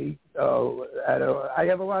go and eat I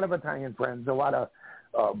have a lot of Italian friends, a lot of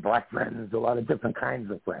black friends, a lot of different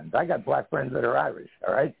kinds of friends. I got black friends that are Irish,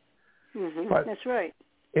 all right? But that's right.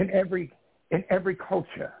 In every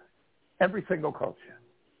culture, every single culture,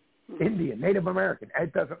 Indian, Native American,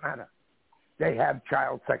 it doesn't matter. They have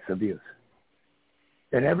child sex abuse.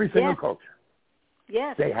 In every single culture.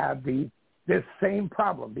 Yes. They have this same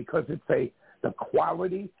problem because it's the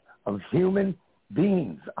quality of human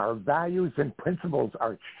beings. Our values and principles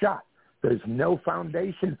are shot. There's no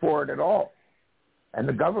foundation for it at all. And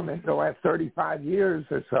the government, the last 35 years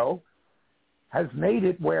or so, has made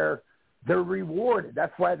it where they're rewarded.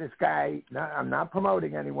 That's why this guy, I'm not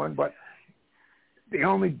promoting anyone, but the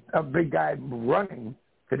only big guy running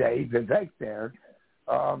today, Vivek there,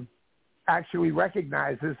 actually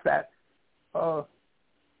recognizes that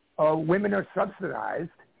women are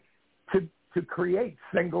subsidized to create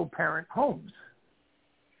single-parent homes.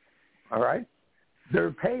 All right?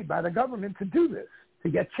 They're paid by the government to do this, to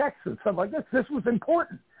get checks and stuff like this. This was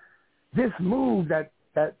important. This move that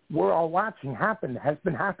we're all watching has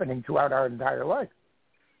been happening throughout our entire life.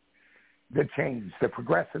 The change, the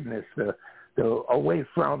progressiveness, the away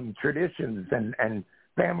from traditions and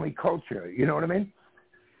family culture, you know what I mean?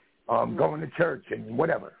 Going to church and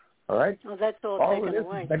whatever, all right? Well, that's all taken of this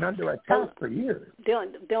away. Has been under attack for years.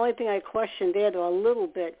 The only thing I questioned there, though, a little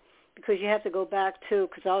bit, because you have to go back to,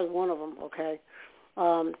 because I was one of them, okay?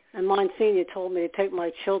 And Monsignor told me to take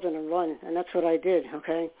my children and run, and that's what I did,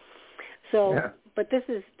 okay? So, but this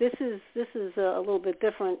is a little bit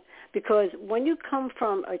different, because when you come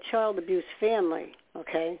from a child abuse family,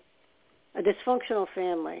 okay, a dysfunctional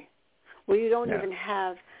family, where you don't even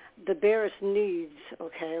have the barest needs,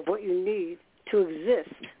 okay, of what you need to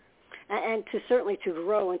exist, and to certainly to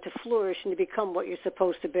grow and to flourish and to become what you're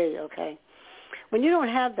supposed to be, okay? When you don't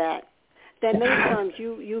have that, then many times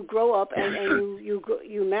you grow up and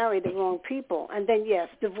you marry the wrong people, and then yes,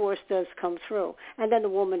 divorce does come through, and then the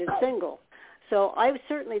woman is single. So I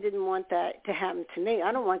certainly didn't want that to happen to me.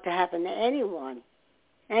 I don't want it to happen to anyone.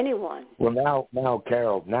 Well, now,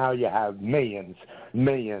 Carol, now you have millions,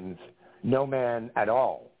 no man at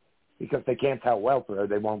all, because they can't tell welfare,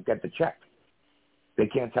 they won't get the check. they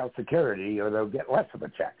can't tell security or they'll get less of a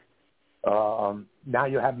check. Now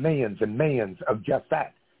you have millions and millions of just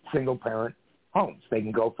that, single-parent homes. They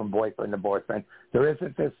can go from boyfriend to boyfriend. There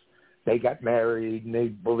isn't this, they got married and they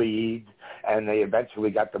believed and they eventually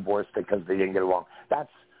got divorced because they didn't get along. That's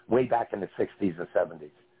way back in the 60s and 70s.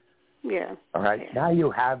 Yeah. All right? Yeah. Now you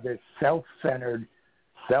have this self-centered,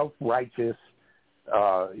 self-righteous,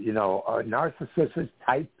 narcissistic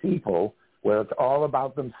type people where it's all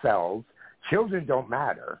about themselves. Children don't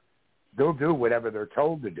matter. They'll do whatever they're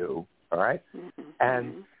told to do, all right?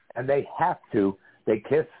 And they have to. They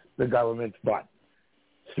kiss the government's butt.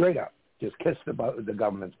 Straight up. Just kiss the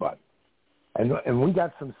government's butt. And we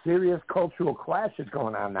got some serious cultural clashes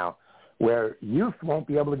going on now where youth won't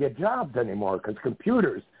be able to get jobs anymore because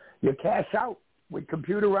computers, you cash out with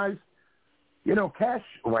computerized, cash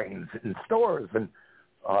lanes in stores. And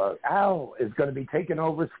Al is going to be taking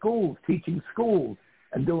over schools, teaching schools,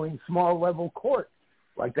 and doing small-level court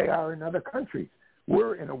like they are in other countries.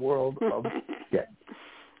 We're in a world of shit.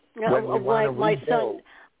 My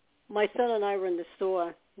son and I were in the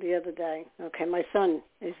store the other day. Okay, my son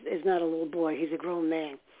is not a little boy. He's a grown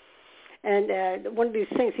man. And one of these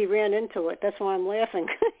things, he ran into it. That's why I'm laughing.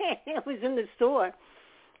 I was in the store.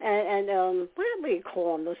 And what do you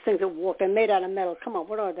call them? Those things that walk. They're made out of metal. Come on,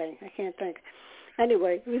 what are they? I can't think.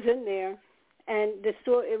 Anyway, he was in there. And the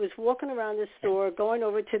store, it was walking around the store, going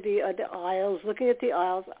over to the aisles, looking at the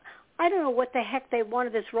aisles. I don't know what the heck they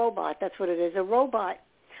wanted, this robot. That's what it is, a robot.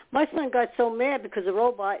 My son got so mad because the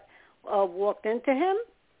robot walked into him.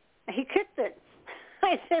 He kicked it.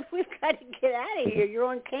 I said, we've got to get out of here. You're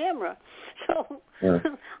on camera. So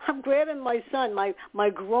I'm grabbing my son, my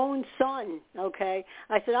grown son, okay?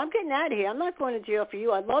 I said, I'm getting out of here. I'm not going to jail for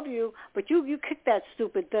you. I love you, but you kicked that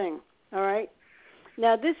stupid thing, all right?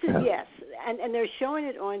 Now, this is, yes, and they're showing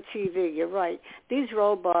it on TV. You're right. These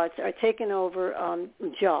robots are taking over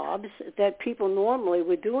jobs that people normally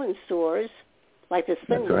would do in stores, like this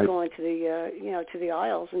thing was going to the, to the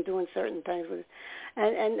aisles and doing certain things with,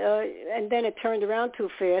 and then it turned around too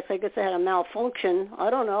fast. I guess I had a malfunction. I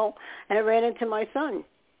don't know, and it ran into my son.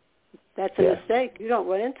 That's a mistake. You don't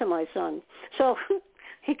run into my son. So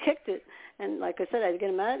he kicked it. And like I said, I had to get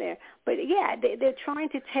him out of there. But, yeah, they're trying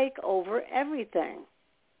to take over everything.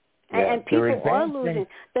 And people are losing.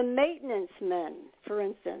 The maintenance men, for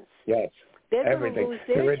instance. Yes, they're going to lose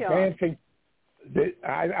their job.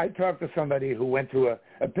 I talked to somebody who went to a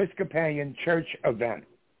Episcopalian church event.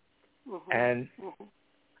 And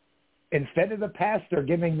instead of the pastor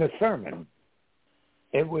giving the sermon,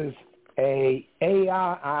 it was a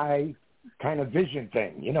AI kind of vision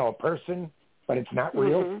thing. A person, but it's not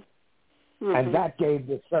real. And that gave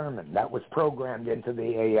the sermon. That was programmed into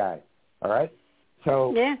the AI. All right?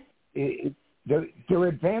 So they're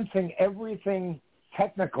advancing everything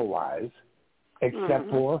technical-wise except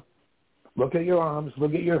for look at your arms,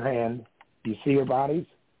 look at your hand. You see your bodies?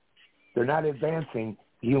 They're not advancing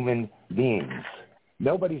human beings.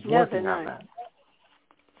 Nobody's working on that.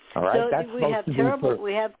 All right? So That's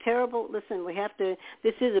we have terrible, listen,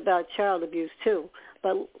 this is about child abuse too,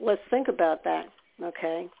 but let's think about that,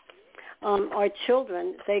 okay? Our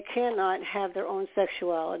children, they cannot have their own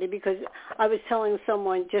sexuality because I was telling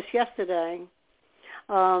someone just yesterday,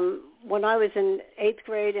 when I was in 8th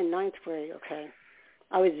grade and 9th grade, okay,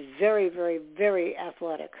 I was very, very, very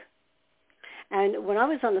athletic. And when I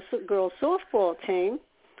was on the girls' softball team,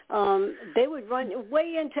 they would run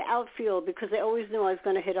way into outfield because they always knew I was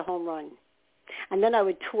going to hit a home run. And then I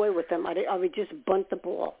would toy with them. I would just bunt the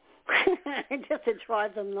ball just to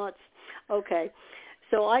drive them nuts. Okay.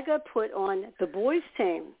 So I got put on the boys'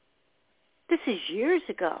 team. This is years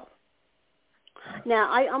ago. Now,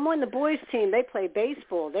 I'm on the boys' team. They play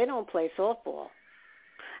baseball. They don't play softball.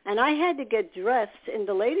 And I had to get dressed in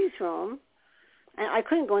the ladies' room. And I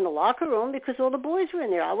couldn't go in the locker room because all the boys were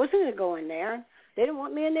in there. I wasn't going to go in there. They didn't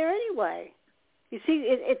want me in there anyway. You see,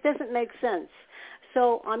 it doesn't make sense.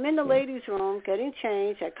 So I'm in the ladies' room getting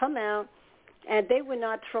changed. I come out, and they were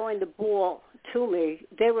not throwing the ball to me.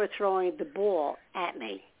 They were throwing the ball at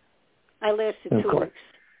me. I lasted 2 weeks.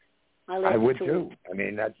 I would too. I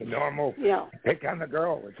mean, that's a normal pick on the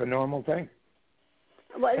girl. It's a normal thing.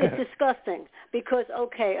 Well, it's disgusting because,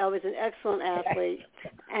 okay, I was an excellent athlete,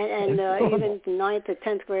 and even 9th or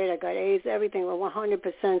 10th grade, I got A's, everything, were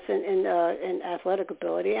 100% in athletic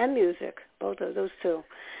ability and music, both of those two.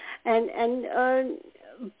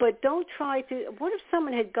 But don't try to, what if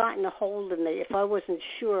someone had gotten a hold of me if I wasn't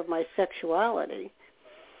sure of my sexuality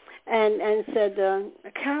and said,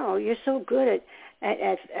 Carol, you're so good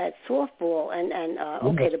at softball, and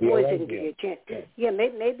okay, the boys didn't give you a chance. Yeah,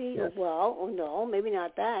 maybe well, no, maybe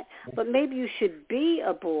not that, but maybe you should be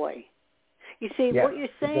a boy. You see, what you're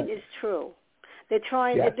saying is true. They're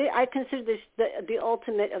trying. Yes. I consider this the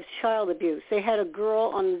ultimate of child abuse. They had a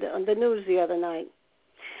girl on the news the other night,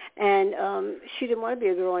 and she didn't want to be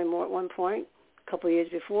a girl anymore at one point, a couple of years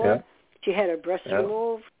before. Yeah. She had her breasts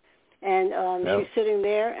removed, and she's sitting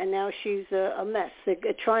there, and now she's a mess.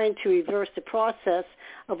 They're trying to reverse the process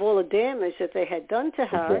of all the damage that they had done to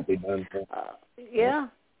her.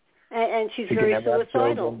 And she's very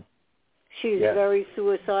suicidal. She's very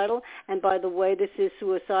suicidal. And by the way, this is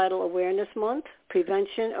Suicidal Awareness Month,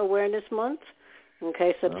 Prevention Awareness Month.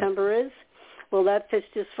 Okay, September is. Well, that fits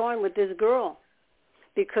just fine with this girl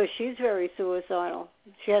because she's very suicidal.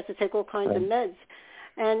 She has to take all kinds of meds.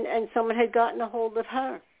 And someone had gotten a hold of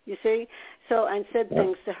her, you see, and said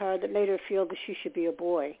things to her that made her feel that she should be a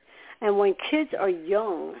boy. And when kids are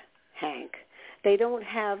young, Hank, they don't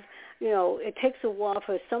have, it takes a while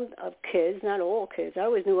for some kids, not all kids. I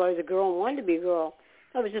always knew I was a girl and wanted to be a girl.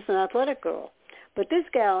 I was just an athletic girl. But this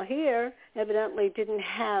gal here evidently didn't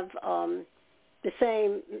have the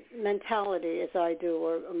same mentality as I do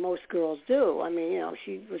or most girls do. I mean,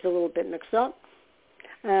 she was a little bit mixed up.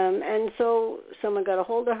 And so someone got a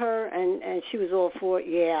hold of her, and she was all for,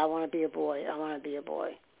 I want to be a boy. I want to be a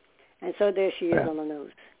boy. And so there she is on the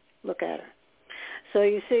news. Look at her. So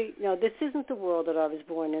you see, this isn't the world that I was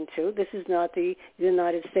born into. This is not the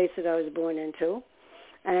United States that I was born into.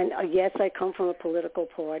 And yes, I come from a political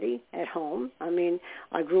party at home. I mean,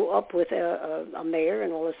 I grew up with a mayor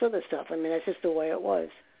and all this other stuff. I mean, that's just the way it was.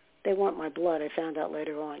 They want my blood, I found out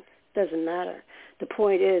later on. Doesn't matter. The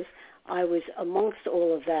point is, I was amongst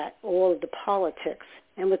all of that, all of the politics.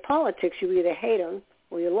 And with politics, you either hate them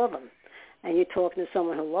or you love them. And you're talking to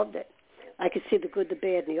someone who loved it. I could see the good, the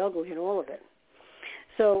bad, and the ugly in all of it.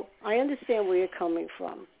 So I understand where you're coming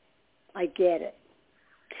from. I get it.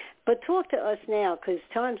 But talk to us now, because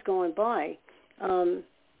time's going by. Talk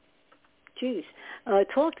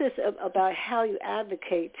to us about how you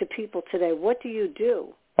advocate to people today. What do you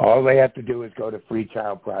do? All they have to do is go to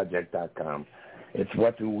freechildproject.com. It's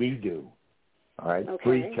what do we do, all right? Okay.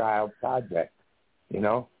 Free Child Project.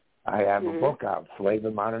 I have a book out, Slave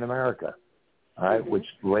in Modern America, all right, which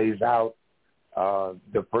lays out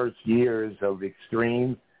the first years of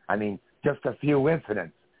extreme, just a few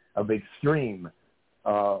incidents of extreme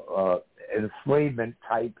enslavement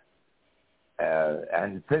type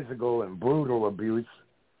and physical and brutal abuse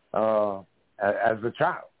as a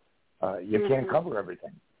child. You can't cover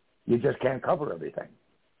everything. You just can't cover everything.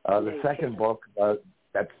 The second book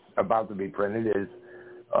that's about to be printed is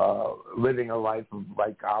Living a Life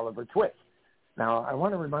Like Oliver Twist. Now, I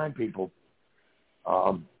want to remind people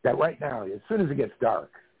that right now, as soon as it gets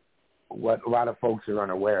dark, what a lot of folks are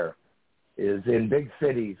unaware is in big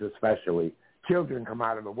cities especially, children come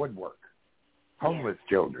out of the woodwork, homeless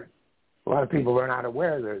children. A lot of people are not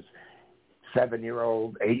aware there's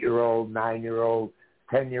 7-year-old, 8-year-old, 9-year-old,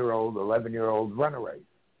 10-year-old, 11-year-old runaways,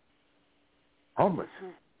 homeless.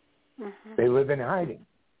 They live in hiding.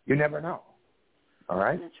 You never know. All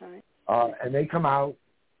right? That's right. And they come out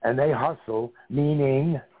and they hustle,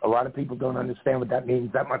 meaning a lot of people don't understand what that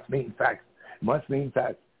means. That must mean sex. It must mean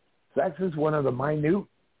sex. Sex is one of the minute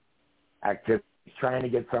activities, trying to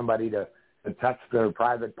get somebody to touch their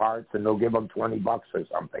private parts, and they'll give them $20 or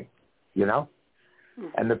something,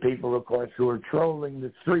 And the people, of course, who are trolling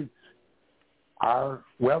the streets are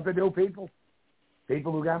well-to-do people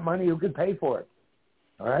who got money who could pay for it.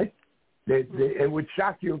 All right? It would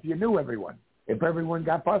shock you if you knew everyone, if everyone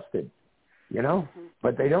got busted,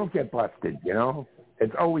 But they don't get busted,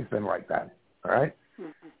 It's always been like that, all right?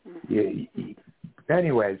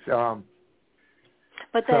 Anyways.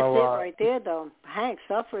 But that's it right there, though. Hank,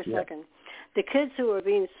 stop for a second. The kids who are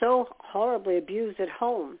being so horribly abused at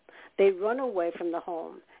home, they run away from the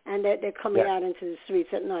home, and they're coming out into the streets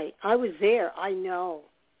at night. I was there. I know.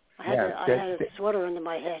 I had a sweater under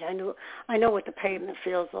my head. I know what the pavement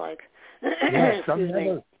feels like.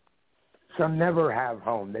 Some never have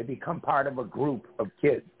home. They become part of a group of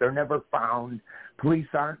kids. They're never found. Police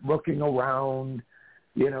aren't looking around.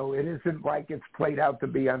 It isn't like it's played out to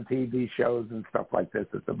be on TV shows and stuff like this.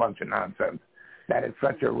 It's a bunch of nonsense. That is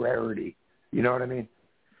such a rarity. You know what I mean?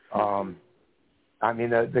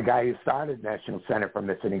 The guy who started National Center for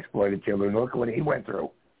Missing and Exploited Children, look what he went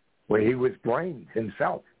through, where he was blamed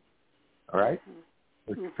himself, all right,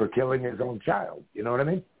 for killing his own child. You know what I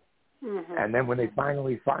mean? And then when they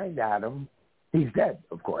finally find Adam, he's dead,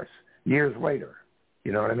 of course, years later.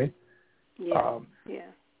 You know what I mean?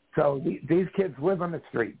 So these kids live on the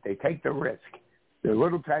street. They take the risk. They're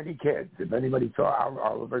little tiny kids. If anybody saw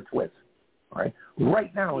Oliver Twist, all right?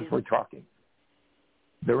 Right now as we're talking,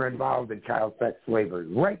 they're involved in child sex slavery.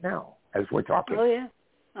 Right now as we're talking. Oh, yeah.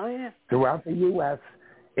 Oh, yeah. Throughout the U.S.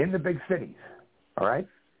 in the big cities, all right?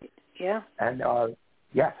 Yeah. And,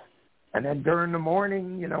 yes. And then during the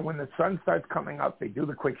morning, you know, when the sun starts coming up, they do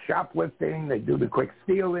the quick shoplifting, they do the quick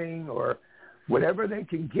stealing or whatever they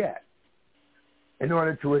can get in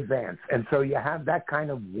order to advance. And so you have that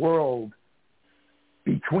kind of world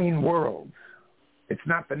between worlds. It's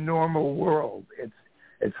not the normal world.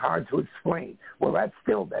 It's hard to explain. Well, that's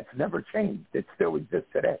never changed. It still exists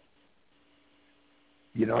today.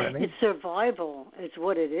 You know what I mean? It's survival. It's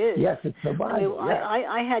what it is. Yes, it's survival. I mean,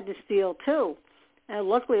 I had to steal too. And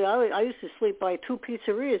luckily, I used to sleep by two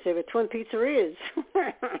pizzerias. They were twin pizzerias.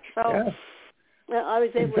 So I was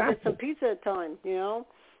able to get some pizza at a time, you know.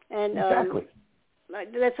 And exactly.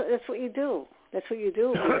 That's what you do. That's what you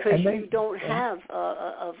do because you don't have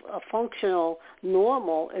a functional,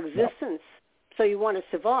 normal existence. So you want to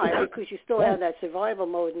survive because you still have that survival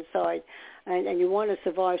mode inside, and you want to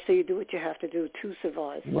survive, so you do what you have to do to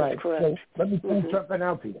survive. Right. That's correct. So let me point something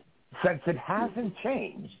out to you. Since it hasn't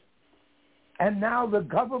changed, and now the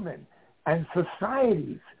government and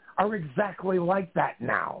societies are exactly like that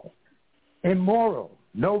now. Immoral,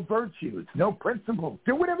 no virtues, no principles.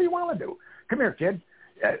 Do whatever you want to do. Come here, kid.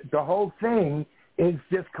 The whole thing is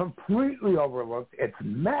just completely overlooked. It's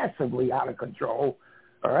massively out of control,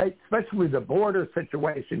 all right? Especially the border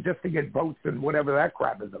situation, just to get votes and whatever that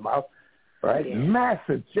crap is about, all right? Yeah.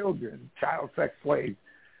 Massive children, child sex slaves.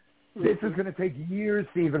 This is going to take years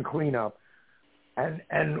to even clean up.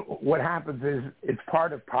 And what happens is it's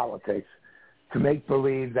part of politics to make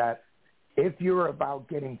believe that if you're about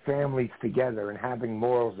getting families together and having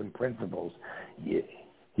morals and principles, he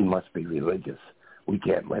must be religious. We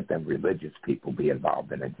can't let them religious people be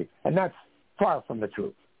involved in it. And that's far from the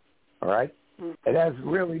truth, all right? It has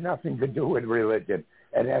really nothing to do with religion.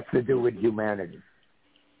 It has to do with humanity.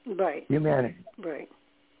 Right. Humanity. Right.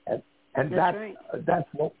 And that's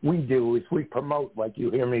what we do is we promote, like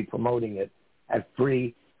you hear me promoting it, at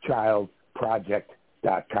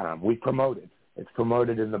freechildproject.com. We promote it. It's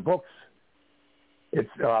promoted in the books. It's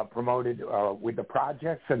promoted with the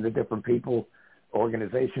projects and the different people,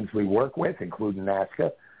 organizations we work with, including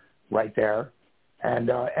NAASCA, right there. And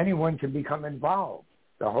anyone can become involved.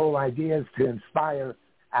 The whole idea is to inspire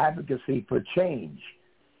advocacy for change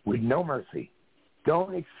with no mercy.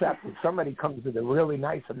 Don't accept if somebody comes in, they're really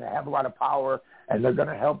nice and they have a lot of power and they're going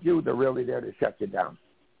to help you, they're really there to shut you down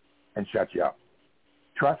and shut you up.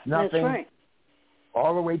 Trust nothing. That's right.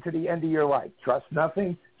 All the way to the end of your life. Trust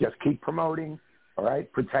nothing. Just keep promoting, all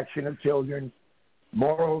right, protection of children,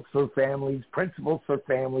 morals for families, principles for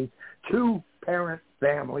families, two-parent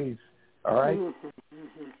families, all right?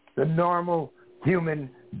 The normal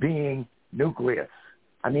human being nucleus.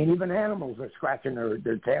 I mean, even animals are scratching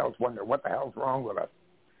their tails, wonder what the hell's wrong with us.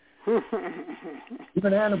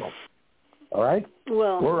 Even animals, all right?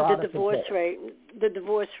 Well, the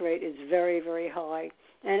divorce rate is very, very high,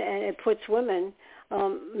 and it puts women.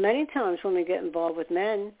 Many times women get involved with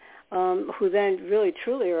men who then really,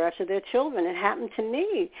 truly are after their children. It happened to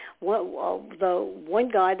me. The one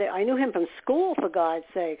guy that I knew him from school, for God's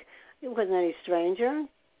sake. He wasn't any stranger.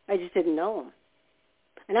 I just didn't know him.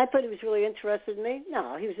 And I thought he was really interested in me.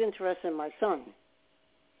 No, he was interested in my son.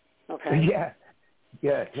 Okay?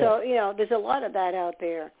 Yeah. So, you know, there's a lot of that out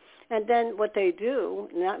there. And then what they do,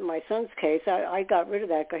 not in my son's case, I got rid of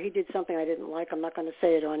that guy. He did something I didn't like. I'm not going to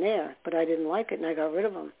say it on air, but I didn't like it, and I got rid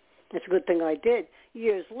of him. It's a good thing I did.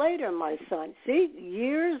 Years later, my son,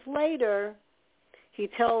 years later, he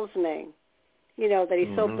tells me, you know, that he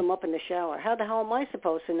soaked him up in the shower. How the hell am I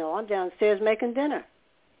supposed to know? I'm downstairs making dinner.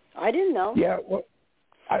 I didn't know. Yeah, well,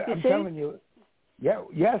 I'm telling you,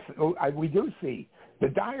 we do see. The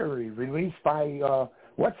diary released by,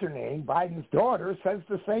 what's her name, Biden's daughter, says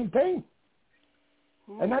the same thing.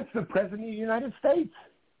 And that's the President of the United States.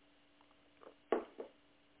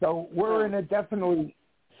 So we're in a definitely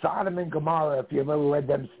Sodom and Gomorrah, if you've ever read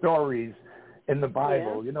them stories in the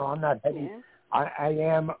Bible. Yeah. You know, I'm not heavy. Yeah. I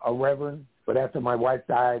am a reverend, but after my wife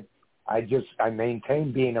died, I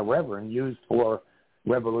maintained being a reverend used for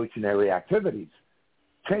revolutionary activities,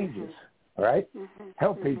 changes, all right?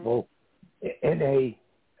 Help people in a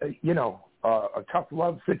tough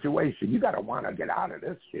love situation. You got to want to get out of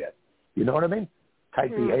this shit. You know what I mean? Type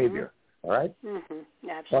behavior, all right?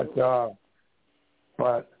 Absolutely.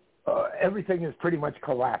 But everything is pretty much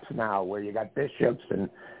collapsed now, where you got bishops and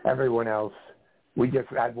everyone else. We just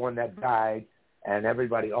had one that died, and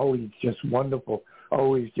everybody, oh, he's just wonderful.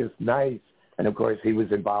 Oh, he's just nice. And, of course, he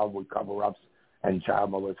was involved with cover-ups and child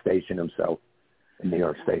molestation himself in New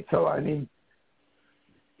York State. So, I mean,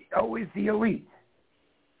 always the elite.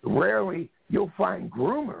 Rarely you'll find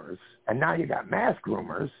groomers, and now you got mass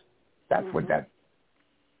groomers. That's what that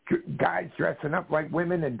guys dressing up like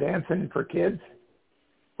women and dancing for kids,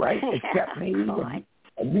 right? Except me.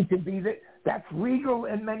 And you can be that. That's legal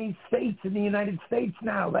in many states in the United States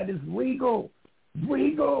now. That is legal.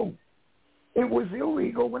 Legal. It was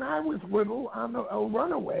illegal when I was little on a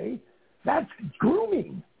runaway. That's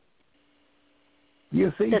grooming.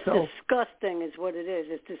 You see, that's disgusting is what it is.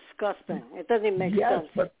 It's disgusting. It doesn't make sense.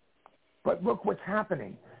 Yes, but look what's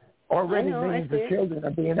happening. Already millions of children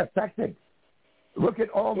are being affected. Look at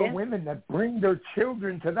all the women that bring their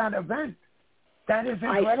children to that event. That is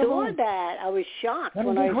incredible. I saw that. I was shocked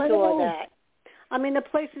when I saw that. I mean, the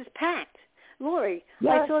place is packed. Lori,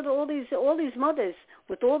 I saw all these mothers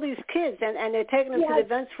with all these kids, and they're taking them to the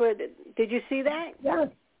events where. Did you see that?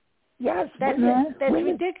 Yes. That's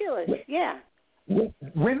ridiculous.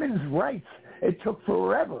 Women's rights. It took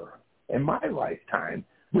forever in my lifetime.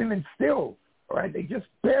 Women still, right? They just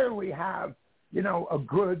barely have, a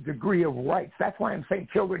good degree of rights. That's why I'm saying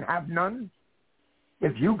children have none.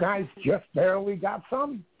 If you guys just barely got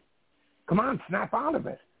some, come on, snap out of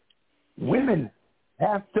it. Women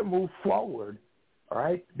have to move forward, all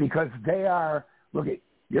right? Because they are,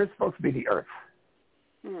 you're supposed to be the earth.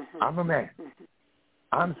 Mm-hmm. I'm a man. Mm-hmm.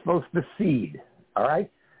 I'm supposed to seed, all right,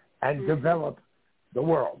 and develop the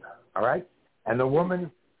world, all right? And the woman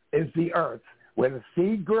is the earth where the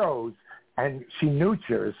seed grows and she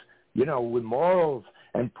nurtures, with morals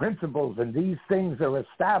and principles, and these things are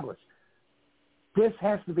established. This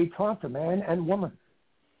has to be taught to man and woman,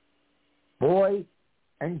 boy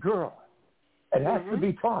and girl. It has to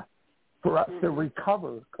be taught for us to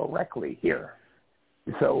recover correctly here.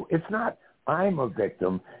 So it's not I'm a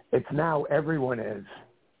victim. It's now everyone is.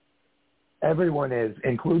 Everyone is,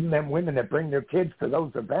 including them women that bring their kids to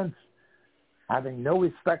those events, having no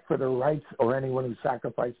respect for their rights or anyone who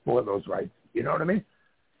sacrificed for those rights. You know what I mean?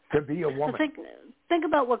 To be a woman. Think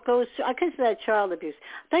about what goes through, I consider that child abuse.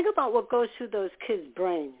 Think about what goes through those kids'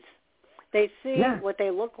 brains. They see what they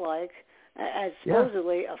look like as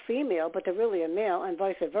supposedly a female, but they're really a male, and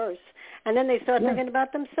vice versa. And then they start thinking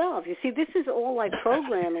about themselves. You see, this is all like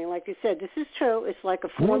programming, like you said. This is true. It's like a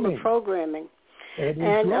form of programming. It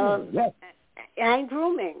is grooming, and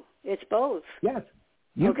grooming. It's both. Yes.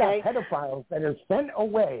 You got pedophiles that are sent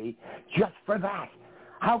away just for that.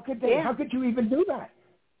 How could they? How could you even do that?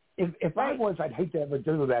 If I was, I'd hate to ever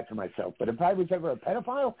do that to myself. But if I was ever a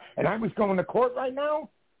pedophile and I was going to court right now,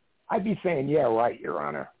 I'd be saying, "Yeah, right, Your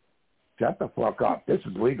Honor. Shut the fuck up. This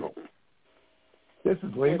is legal. This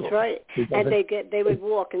is legal." That's right. And they would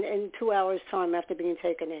walk in 2 hours' time after being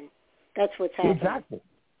taken in. That's what's happening. Exactly.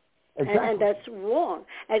 And that's wrong.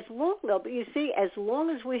 But you see, as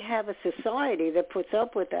long as we have a society that puts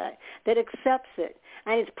up with that accepts it,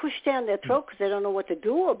 and it's pushed down their throat because they don't know what to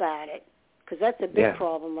do about it, because that's a big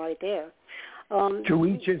problem right there. To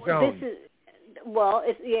each his own.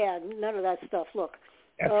 None of that stuff. Look,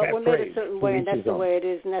 we're made a certain way, and that's the way it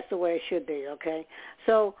is, and that's the way it should be, okay?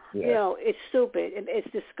 So, it's stupid. It's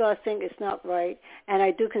disgusting. It's not right, and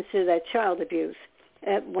I do consider that child abuse.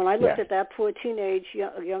 When I looked at that poor teenage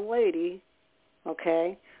young lady,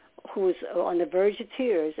 who was on the verge of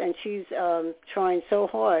tears, and she's trying so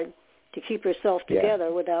hard to keep herself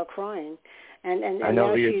together without crying. And I know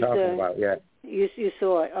who you're talking about, You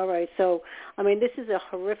saw it. All right. So, I mean, this is a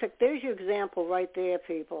horrific, there's your example right there,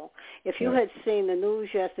 people. If you had seen the news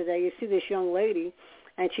yesterday, you see this young lady,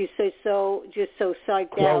 and she's so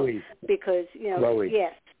psyched out because,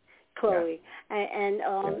 Chloe.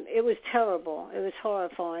 It was terrible. It was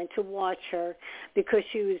horrifying to watch her because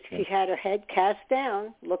she had her head cast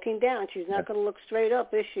down, looking down. She's not going to look straight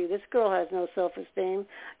up, is she? This girl has no self-esteem.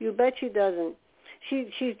 You bet she doesn't.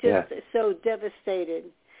 She's just so devastated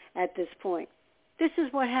at this point. This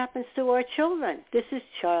is what happens to our children. This is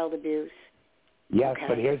child abuse. Yes,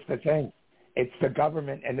 but here's the thing. It's the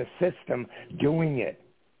government and the system doing it.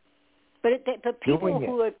 But people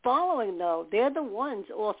who are following, though, they're the ones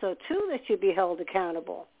also, too, that should be held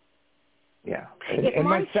accountable. Yeah. If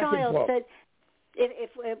my child said,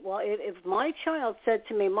 if my child said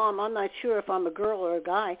to me, "Mom, I'm not sure if I'm a girl or a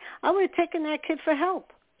guy," I would have taken that kid for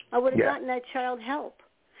help. I would have gotten that child help.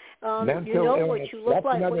 You know what you look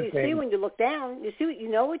like, what you see when you look down. You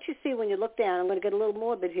know what you see when you look down. I'm going to get a little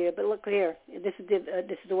morbid here, but look here. This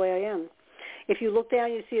is the way I am. If you look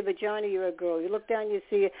down, you see a vagina, you're a girl. You look down, you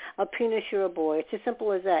see a penis, you're a boy. It's as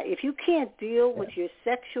simple as that. If you can't deal with your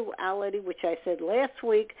sexuality, which I said last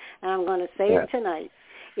week, and I'm going to say it tonight,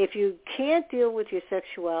 if you can't deal with your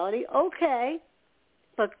sexuality, okay,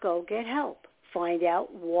 but go get help. Find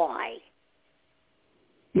out why.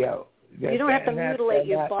 Yeah. You don't have to mutilate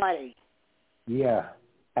your body. Yeah.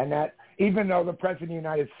 And that, even though the President of the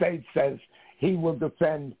United States says he will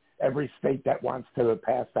defend every state that wants to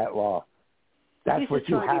pass that law. That's what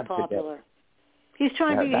you have to do. He's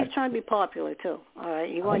trying to be popular too. All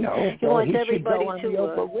right, he wants everybody to. He should go on the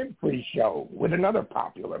Oprah Winfrey show with another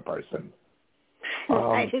popular person.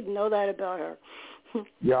 I didn't know that about her.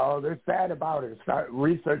 There's that about her. Start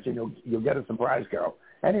researching, you'll get a surprise, girl.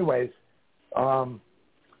 Anyways,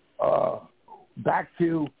 back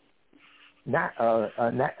to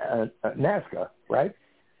NAASCA, right?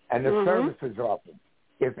 And the services offered.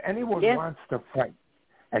 If anyone wants to fight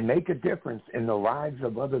and make a difference in the lives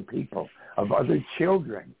of other people, of other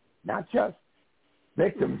children, not just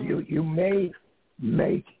victims, you may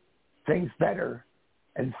make things better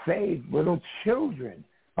and save little children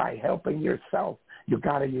by helping yourself. You've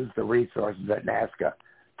got to use the resources at NAASCA.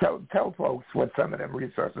 Tell folks what some of them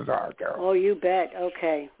resources are, Carol. Oh, you bet.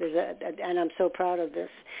 Okay. And I'm so proud of this.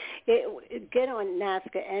 Get on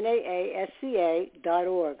NAASCA,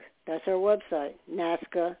 NAASCA.org. That's our website,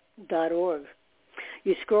 NAASCA.org.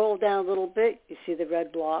 You scroll down a little bit, you see the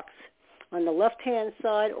red blocks. On the left-hand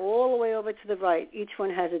side, all the way over to the right, each one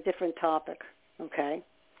has a different topic, okay?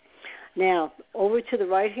 Now, over to the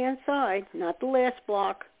right-hand side, not the last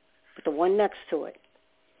block, but the one next to it.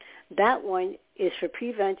 That one is for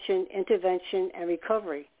prevention, intervention, and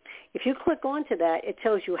recovery. If you click onto that, it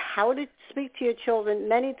tells you how to speak to your children.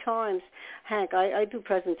 Many times, Hank, I do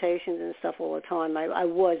presentations and stuff all the time. I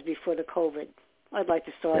was before the COVID. I'd like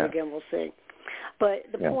to start again. We'll see. But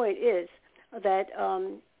the point is that,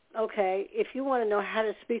 if you want to know how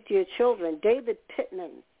to speak to your children, David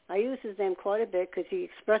Pittman, I use his name quite a bit because he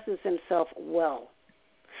expresses himself well.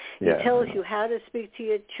 He tells you how to speak to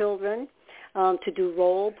your children, to do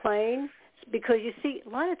role playing. Because you see, a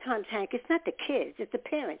lot of times, Hank, it's not the kids, it's the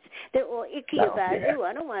parents. They're all icky about it. Ooh,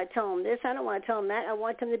 I don't want to tell them this, I don't want to tell them that. I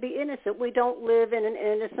want them to be innocent. We don't live in an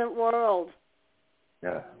innocent world.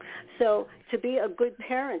 Yeah. So to be a good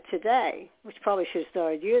parent today, which probably should have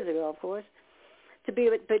started years ago, of course,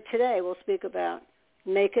 but today we'll speak about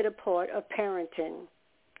make it a part of parenting.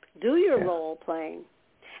 Do your role playing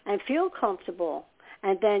and feel comfortable,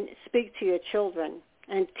 and then speak to your children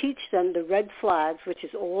and teach them the red flags, which is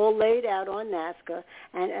all laid out on NAASCA,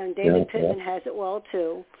 and David Pittman has it well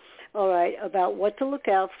too, all right, about what to look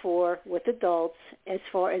out for with adults as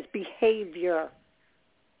far as behavior.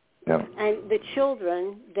 Yeah. And the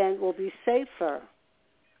children then will be safer.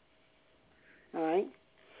 All right?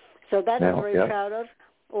 So that I'm very proud of.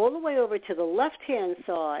 All the way over to the left-hand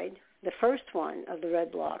side, the first one of the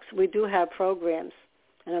red blocks, we do have programs.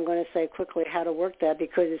 And I'm going to say quickly how to work that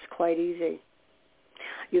because it's quite easy.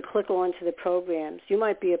 You click on to the programs. You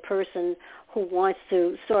might be a person who wants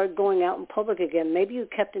to start going out in public again. Maybe you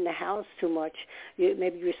kept in the house too much.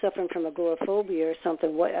 Maybe you're suffering from agoraphobia or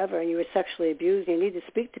something, whatever, and you were sexually abused. You need to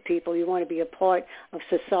speak to people. You want to be a part of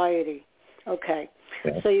society. Okay.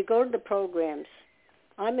 So you go to the programs.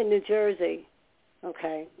 I'm in New Jersey.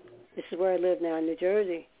 Okay. This is where I live now in New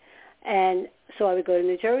Jersey. And so I would go to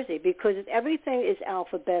New Jersey because everything is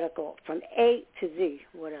alphabetical from A to Z,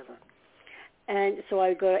 whatever. And so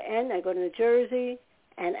I go to N, I go to New Jersey,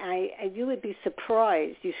 and you would be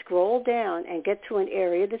surprised. You scroll down and get to an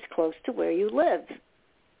area that's close to where you live.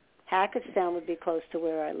 Hackettstown would be close to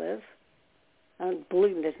where I live.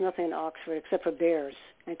 Believe me, there's nothing in Oxford except for bears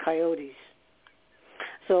and coyotes.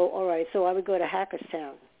 So, all right, so I would go to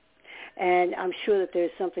Hackettstown, and I'm sure that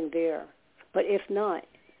there's something there. But if not,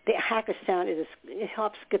 the Hackettstown is a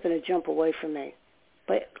hop, skip, and a jump away from me.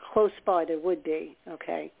 But close by there would be,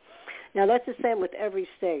 okay? Now, that's the same with every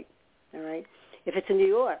state, all right? If it's in New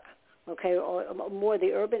York, okay, or more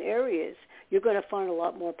the urban areas, you're going to find a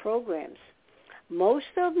lot more programs. Most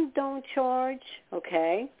of them don't charge,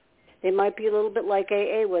 okay? They might be a little bit like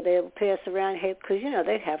AA where they'll pass around, hey, because,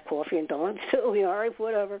 they have coffee and donuts too, all right,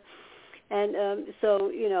 whatever. And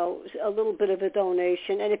so, a little bit of a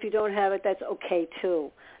donation. And if you don't have it, that's okay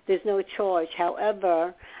too. There's no charge.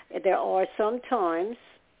 However, there are some times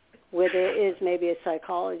where there is maybe a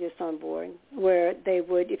psychologist on board, where they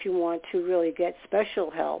would, if you want to really get special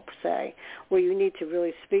help, say, where you need to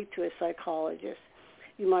really speak to a psychologist,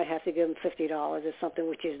 you might have to give them $50 or something,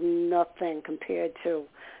 which is nothing compared to,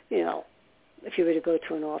 if you were to go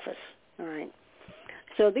to an office, all right?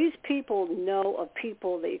 So these people know of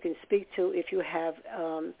people that you can speak to if you have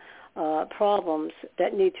problems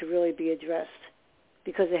that need to really be addressed,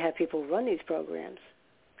 because they have people who run these programs.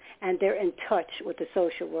 And they're in touch with the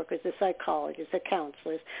social workers, the psychologists, the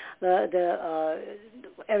counselors, the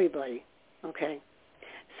everybody, okay?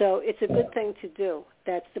 So it's a good thing to do.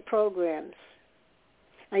 That's the programs.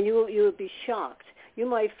 And you would be shocked. You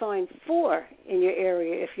might find 4 in your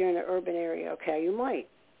area if you're in an urban area, okay? You might.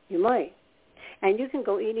 And you can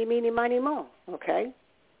go eeny, meeny, miny, mo, okay?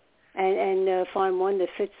 and find one that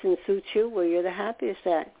fits and suits you where you're the happiest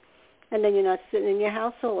at. And then you're not sitting in your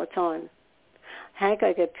house all the time. Hank,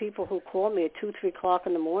 I get people who call me at 2, 3 o'clock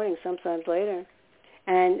in the morning, sometimes later,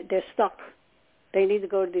 and they're stuck. They need to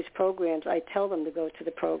go to these programs. I tell them to go to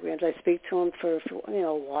the programs. I speak to them for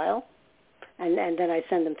a while, and then I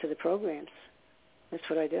send them to the programs. That's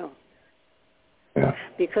what I do. Yeah.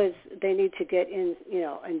 Because they need to get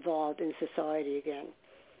involved in society again,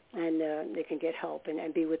 and they can get help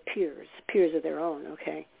and be with peers of their own,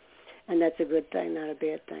 okay? And that's a good thing, not a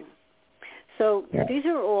bad thing. So these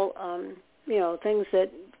are all, things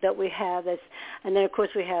that we have. And then, of course,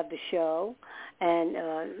 we have the show, and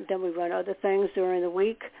then we run other things during the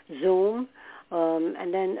week, Zoom,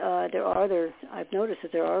 and then I've noticed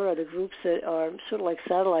that there are other groups that are sort of like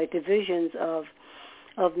satellite divisions of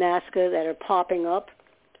NAASCA that are popping up.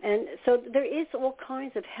 And so there is all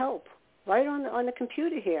kinds of help right on the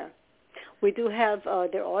computer here. We do have,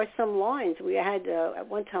 there are some lines. We had, at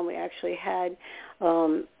one time we actually had,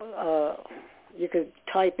 you could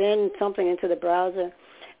type in something into the browser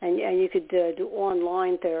and you could do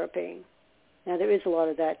online therapy. Now there is a lot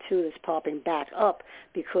of that too that's popping back up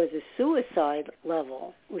because the suicide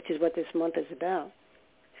level, which is what this month is about,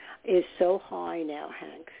 is so high now,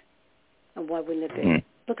 Hank. And why wouldn't it be?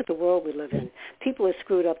 Look at the world we live in. People are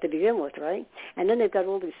screwed up to begin with, right? And then they've got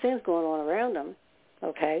all these things going on around them,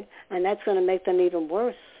 okay? And that's going to make them even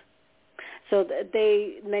worse. So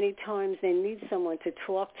many times they need someone to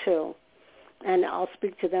talk to, and I'll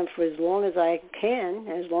speak to them for as long as I can,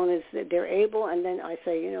 as long as they're able, and then I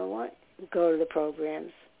say, you know what, go to the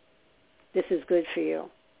programs. This is good for you.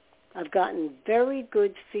 I've gotten very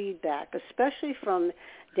good feedback, especially from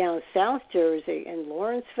down South Jersey in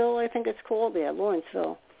Lawrenceville, I think it's called. Yeah,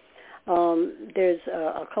 Lawrenceville. There's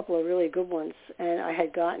a couple of really good ones, and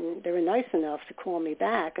they were nice enough to call me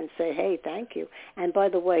back and say, hey, thank you. And by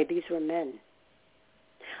the way, these were men.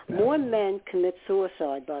 More men commit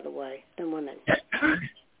suicide, by the way, than women.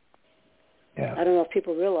 Yeah. I don't know if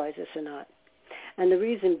people realize this or not. And the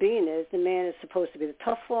reason being is the man is supposed to be the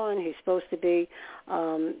tough one. He's supposed to be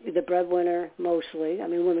the breadwinner mostly. I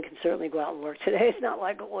mean, women can certainly go out and work today. It's not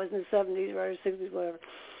like it was in the 70s or 60s, whatever.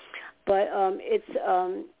 But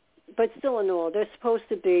but still in all, they're supposed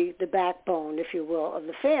to be the backbone, if you will, of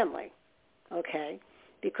the family, okay,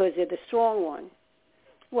 because they're the strong one.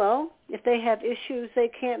 Well, if they have issues, they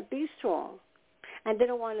can't be strong. And they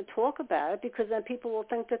don't want to talk about it because then people will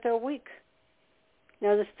think that they're weak.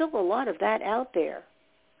 Now, there's still a lot of that out there.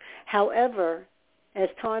 However, as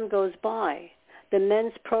time goes by, the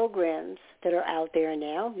men's programs that are out there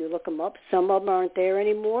now, you look them up, some of them aren't there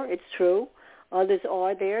anymore. It's true. Others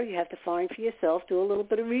are there. You have to find for yourself, do a little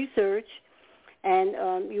bit of research, and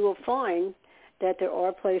you will find that there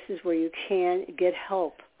are places where you can get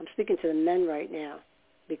help. I'm speaking to the men right now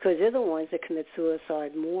because they're the ones that commit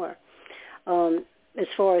suicide more. As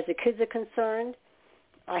far as the kids are concerned,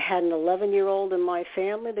 I had an 11-year-old in my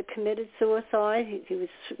family that committed suicide. He was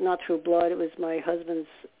not through blood. It was my husband's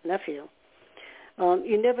nephew.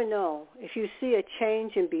 You never know. If you see a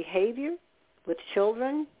change in behavior with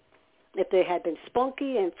children, if they had been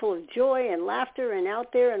spunky and full of joy and laughter and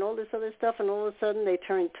out there and all this other stuff, and all of a sudden they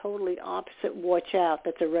turn totally opposite, watch out.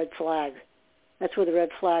 That's a red flag. That's where the red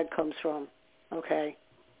flag comes from, okay?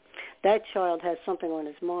 That child has something on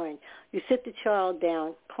his mind. You sit the child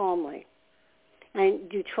down calmly,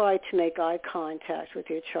 and you try to make eye contact with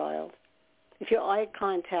your child. If your eye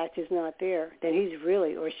contact is not there, then he's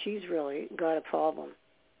really or she's really got a problem.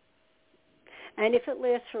 And if it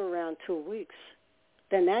lasts for around 2 weeks,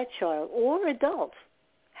 then that child or adult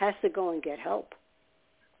has to go and get help.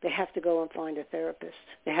 They have to go and find a therapist.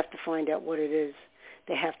 They have to find out what it is.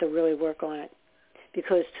 They have to really work on it.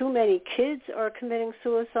 Because too many kids are committing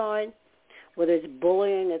suicide, whether it's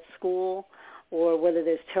bullying at school or whether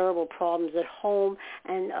there's terrible problems at home.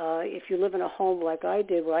 And if you live in a home like I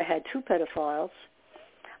did where I had 2 pedophiles,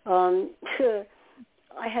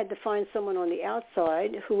 I had to find someone on the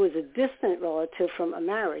outside who was a distant relative from a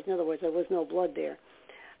marriage. In other words, there was no blood there.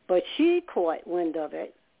 But she caught wind of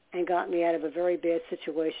it and got me out of a very bad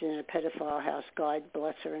situation in a pedophile house. God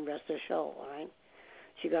bless her and rest her soul, all right?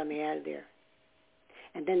 She got me out of there.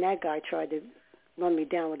 And then that guy tried to run me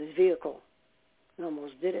down with his vehicle and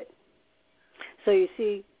almost did it. So you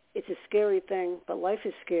see, it's a scary thing, but life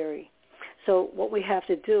is scary. So what we have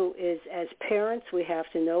to do is, as parents, we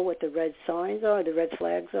have to know what the red signs are, the red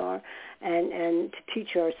flags are, and to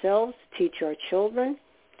teach ourselves, teach our children.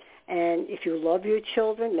 And if you love your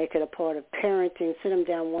children, make it a part of parenting. Sit them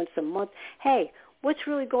down once a month. Hey, what's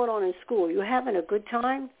really going on in school? You having a good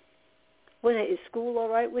time? Is school all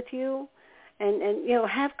right with you? and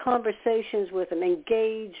have conversations with them,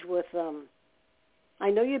 engage with them. I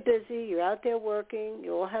know you're busy, you're out there working,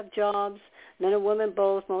 you all have jobs, men and women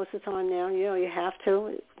both most of the time now, you have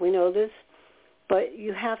to, we know this, but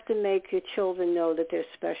you have to make your children know that they're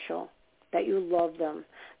special, that you love them.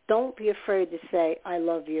 Don't be afraid to say, I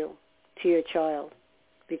love you to your child,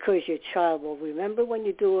 because your child will remember when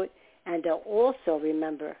you do it, and they'll also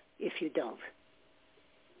remember if you don't.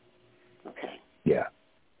 Okay. Yeah.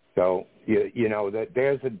 So, that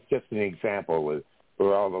there's just an example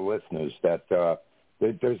for all the listeners that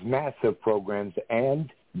there's massive programs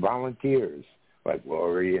and volunteers like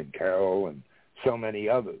Lori and Carol and so many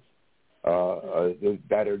others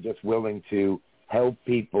that are just willing to help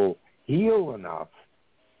people heal enough.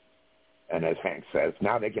 And as Hank says,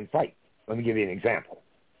 now they can fight. Let me give you an example.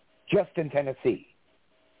 Just in Tennessee,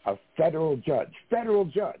 a federal judge,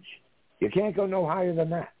 you can't go no higher than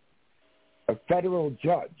that. A federal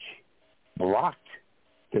judge blocked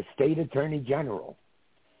the state attorney general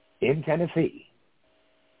in Tennessee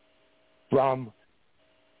from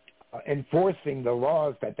enforcing the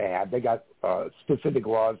laws that they have. They got specific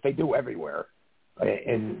laws. They do everywhere.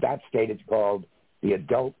 In that state, it's called the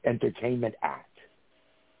Adult Entertainment Act.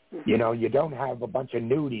 You don't have a bunch of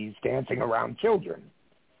nudies dancing around children.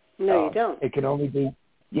 No, you don't. It can only be,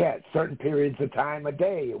 certain periods of time a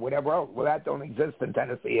day or whatever else. Well, that don't exist in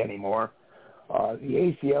Tennessee anymore.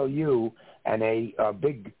 The ACLU and a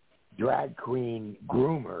big drag queen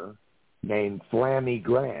groomer named Flammy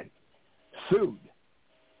Grant sued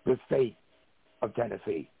the state of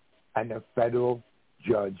Tennessee, and the federal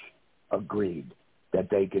judge agreed that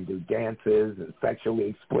they could do dances and sexually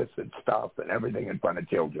explicit stuff and everything in front of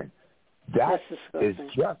children. That is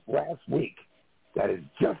just last week.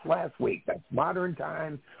 That's modern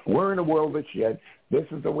time. We're in a world of shit. This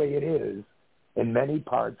is the way it is in many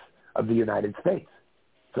parts of the United States.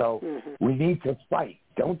 So we need to fight.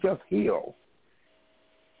 Don't just heal.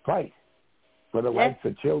 Fight for the rights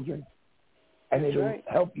of children, and it'll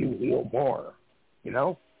help you heal more,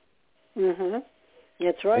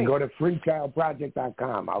 That's right. And go to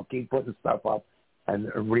freechildproject.com. I'll keep putting stuff up and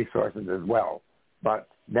resources as well. But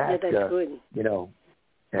NAASCA,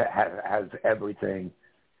 has everything.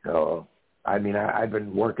 So, I've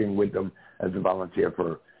been working with them as a volunteer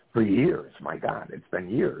for years. My God, it's been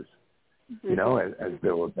years. As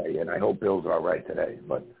Bill would say, and I hope Bill's all right today.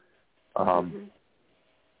 But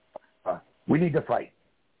we need to fight.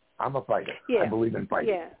 I'm a fighter. Yeah. I believe in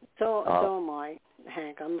fighting. Yeah, so am I,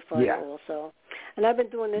 Hank. I'm a fighter also. And I've been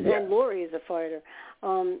doing this, and Lori is a fighter.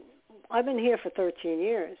 I've been here for 13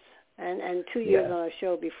 years, and 2 years on a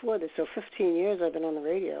show before this, so 15 years I've been on the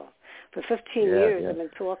radio. For 15 years I've been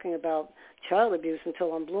talking about child abuse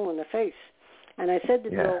until I'm blue in the face. And I said to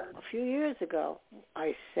Bill a few years ago,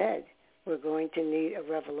 I said, we're going to need a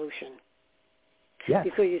revolution. Yes.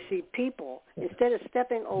 Because you see people, instead of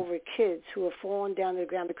stepping over kids who have fallen down to the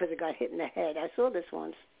ground because they got hit in the head, I saw this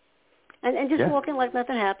once, and just walking like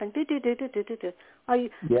nothing happened. You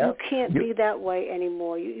can't be that way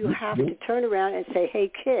anymore. You have to turn around and say,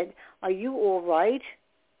 hey, kid, are you all right?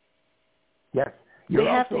 Yes. They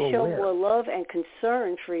have to show more love and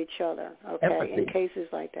concern for each other, Empathy. in cases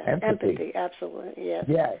like that. Empathy, absolutely,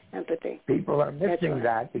 yes. Empathy. People are missing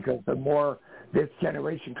that because the more this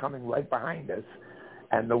generation coming right behind us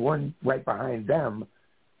and the one right behind them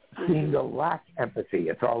seem to lack empathy.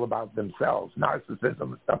 It's all about themselves, narcissism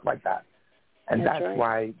and stuff like that. And that's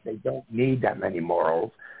why they don't need that many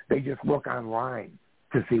morals. They just look online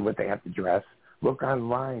to see what they have to dress, look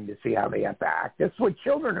online to see how they have to act. That's what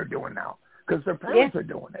children are doing now, because their parents are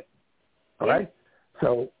doing it. All right?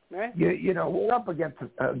 So, we're up against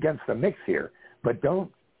the mix here, but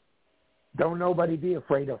don't nobody be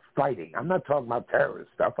afraid of fighting. I'm not talking about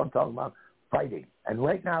terrorist stuff. I'm talking about fighting. And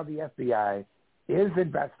right now the FBI is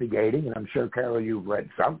investigating, and I'm sure, Carol, you've read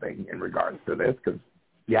something in regards to this, because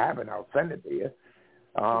if you haven't, I'll send it to you.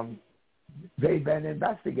 They've been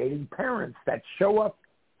investigating parents that show up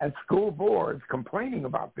at school boards complaining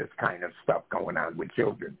about this kind of stuff going on with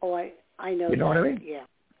children. Oh, I know. You know what I mean? Yeah.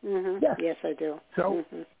 Mm-hmm. Yes, I do.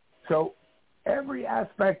 So every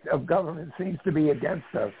aspect of government seems to be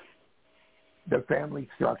against us, the family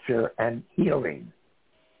structure and healing.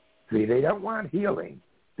 See, they don't want healing.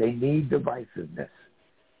 They need divisiveness.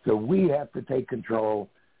 So we have to take control,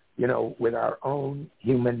 with our own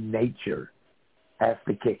human nature has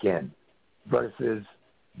to kick in versus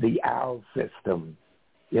the OWL system,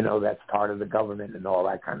 that's part of the government and all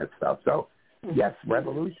that kind of stuff. So, yes,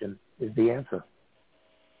 revolution is the answer.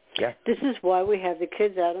 Yeah. This is why we have the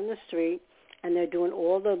kids out on the street, and they're doing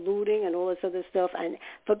all the looting and all this other stuff. And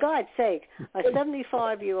for God's sake, a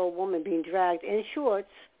 75-year-old woman being dragged in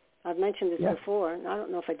shorts I've mentioned this before, and I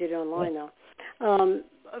don't know if I did it online, though.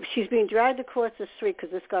 She's being dragged across the street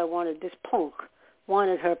because this punk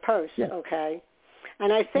wanted her purse, okay?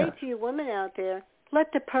 And I say to you women out there,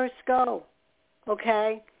 let the purse go,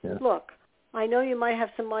 okay? Yeah. Look, I know you might have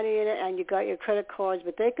some money in it and you got your credit cards,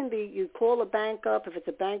 but they can be, you call a bank up. If it's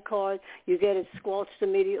a bank card, you get it squelched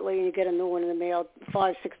immediately and you get a new one in the mail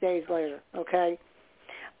 5-6 days later, okay?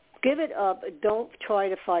 Give it up. Don't try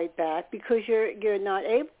to fight back because you're not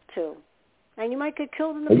able to. And you might get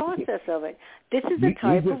killed in the process of it. This is the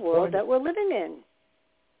type of world that we're living in.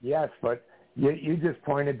 Yes, but you just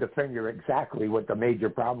pointed the finger exactly what the major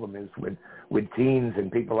problem is with teens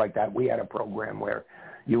and people like that. We had a program where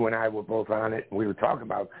you and I were both on it, and we were talking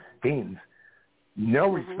about teens. No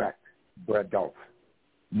respect for adults.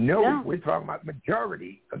 No, we're talking about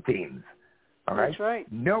majority of teens. All right? That's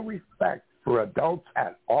right. No respect for adults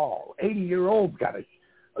at all. 80-year-olds got to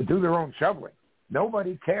do their own shoveling.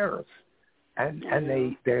 Nobody cares. And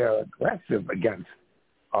they're aggressive against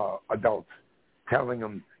adults, telling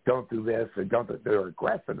them don't do this or don't. They're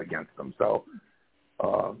aggressive against them. So,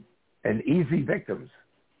 and easy victims.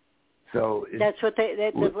 So that's what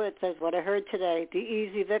that's what I heard today. The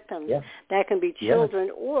easy victims. Yeah. That can be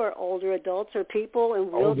children or older adults or people in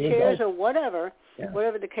wheelchairs or whatever. Yeah.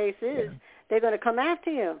 Whatever the case is, they're going to come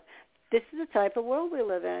after you. This is the type of world we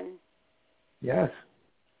live in. Yes.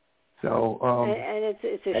 So and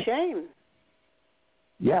it's a shame.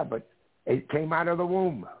 Yeah, but it came out of the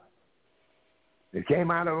womb. It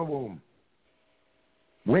came out of the womb.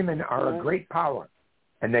 Women are a great power,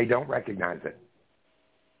 and they don't recognize it.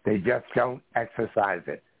 They just don't exercise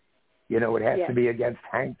it. You know, it has to be against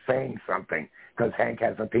Hank saying something because Hank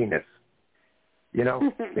has a penis. You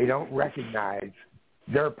know, they don't recognize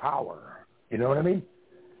their power. You know what I mean?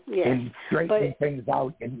 Yes. In straightening things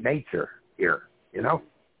out in nature here, you know?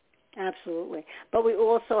 Absolutely. But we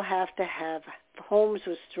also have to have homes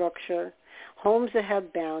with structure, homes that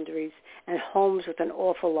have boundaries, and homes with an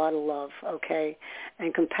awful lot of love, okay,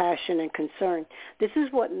 and compassion and concern. This is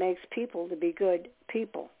what makes people to be good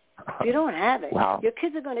people. If you don't have it, your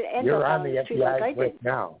kids are going to end up on the street like I did.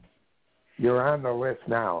 Now. You're on the list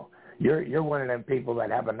now. You're one of them people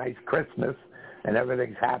that have a nice Christmas and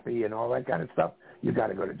everything's happy and all that kind of stuff. You got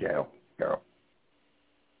to go to jail, Carol.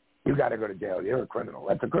 You got to go to jail. You're a criminal.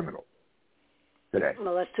 That's a criminal today.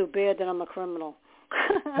 Well, that's too bad that I'm a criminal.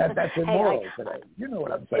 That's immoral today. You know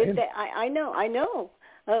what I'm saying? I know.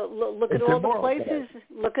 Look at all the places. Today.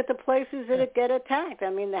 Look at the places that get attacked.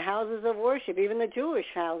 I mean, the houses of worship, even the Jewish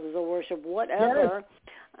houses of worship, whatever.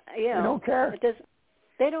 Yes. You know, they don't care.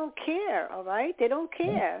 They don't care. All right, they don't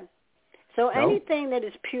care. So anything that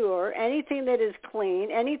is pure, anything that is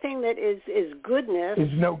clean, anything that is goodness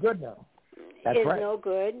is no good now. That's is right. no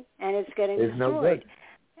good, and it's getting destroyed. No good.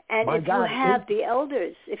 And if you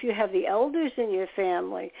have the elders in your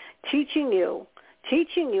family teaching you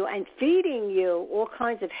and feeding you all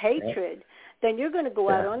kinds of hatred, then you're going to go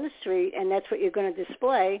out on the street, and that's what you're going to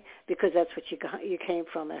display because that's what you came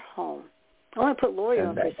from at home. I want to put Lori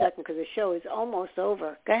on for a second because the show is almost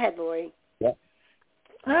over. Go ahead, Lori. Yeah.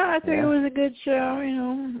 I think it was a good show. You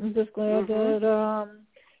know, I'm just glad that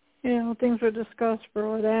things were discussed,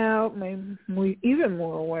 brought out, made we even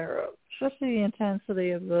more aware of, especially the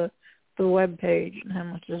intensity of the web page and how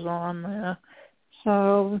much is on there.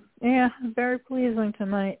 So, very pleasing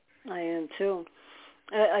tonight. I am too.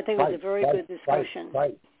 I think it was a very good discussion.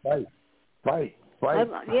 Right.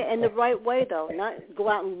 In the right way, though. Not go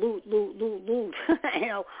out and loot,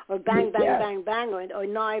 or bang, or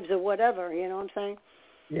knives or whatever, you know what I'm saying?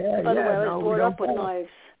 By the way, I was brought up with knives.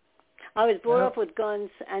 I was brought up with guns,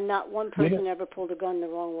 and not one person ever pulled a gun the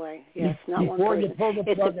wrong way. Yes, not one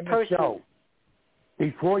person.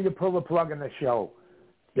 Before you pull the plug in the show,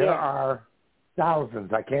 there are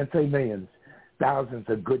thousands, I can't say millions, thousands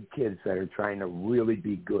of good kids that are trying to really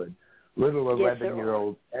be good. Little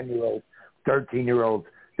 11-year-olds, 10-year-olds, 13-year-olds,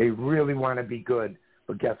 they really want to be good.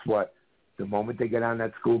 But guess what? The moment they get on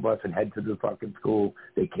that school bus and head to the fucking school,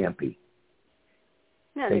 they can't be.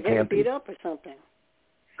 Yeah, they get beat up or something.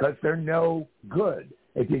 Because they're no good.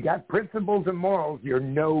 If you got principles and morals, you're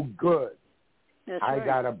no good. That's I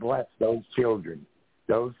got to bless those children.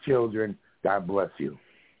 Those children, God bless you.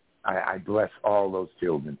 I bless all those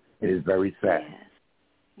children. It is very sad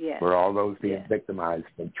for all those being victimized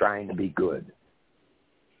for trying to be good.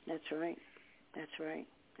 That's right.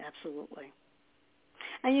 Absolutely.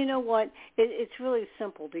 And you know what? It's really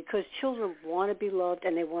simple because children want to be loved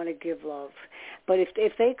and they want to give love. But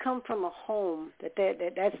if they come from a home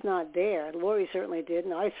that's not there, Lori certainly did,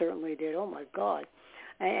 and I certainly did. Oh my God,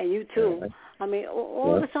 and you too. Yeah. I mean,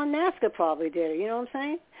 all of us on NAASCA probably did it. You know what I'm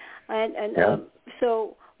saying? And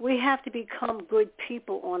so We have to become good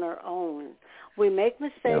people on our own. We make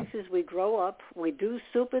mistakes as we grow up. We do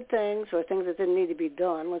stupid things or things that didn't need to be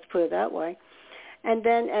done, let's put it that way. And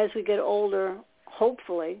then as we get older,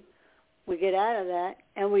 hopefully, we get out of that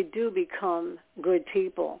and we do become good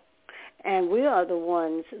people. And we are the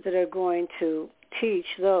ones that are going to teach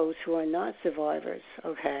those who are not survivors,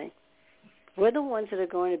 okay? We're the ones that are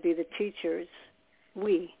going to be the teachers,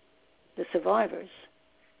 we, the survivors.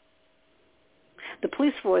 The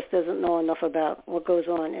police force doesn't know enough about what goes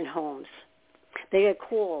on in homes. They get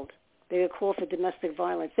called. They get called for domestic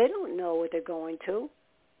violence. They don't know what they're going to.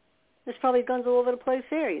 There's probably guns all over the place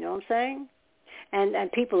there, you know what I'm saying?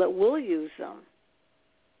 And people that will use them.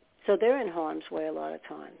 So they're in harm's way a lot of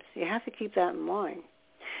times. You have to keep that in mind.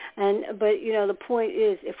 But, you know, the point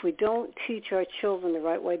is, if we don't teach our children the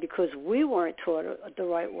right way because we weren't taught the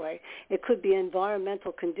right way, it could be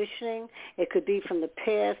environmental conditioning, it could be from the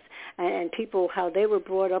past, and people, how they were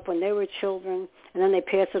brought up when they were children, and then they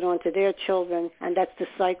pass it on to their children, and that's the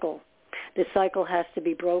cycle. The cycle has to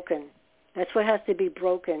be broken. That's what has to be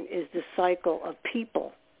broken, is the cycle of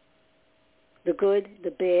people, the good,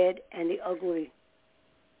 the bad, and the ugly.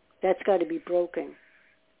 That's got to be broken.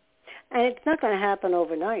 And it's not going to happen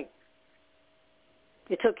overnight.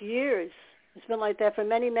 It took years. It's been like that for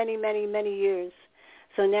many, many, many, many years.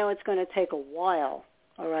 So now it's going to take a while,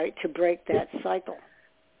 all right, to break that cycle.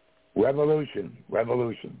 Revolution.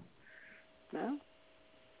 Well,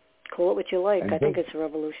 call it what you like. I think it's a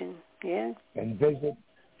revolution. Yeah. And visit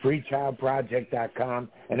freechildproject.com.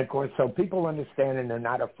 And, of course, so people understand and they're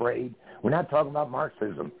not afraid. We're not talking about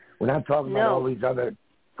Marxism. We're not talking about all these other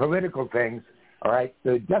political things. All right,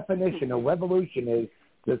 the definition of revolution is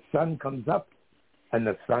the sun comes up and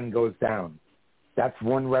the sun goes down. That's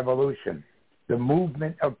one revolution. The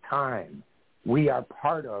movement of time we are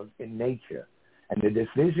part of in nature. And the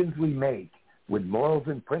decisions we make with morals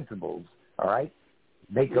and principles, all right,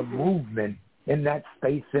 make a movement in that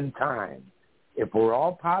space and time. If we're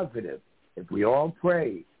all positive, if we all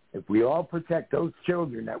pray, if we all protect those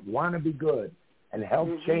children that want to be good and help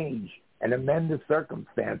change and amend the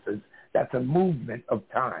circumstances, that's a movement of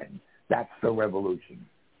time. That's the revolution.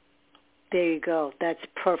 There you go. That's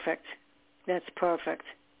perfect. That's perfect.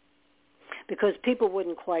 Because people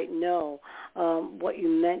wouldn't quite know what you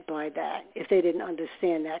meant by that if they didn't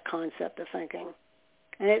understand that concept of thinking.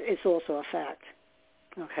 And it's also a fact.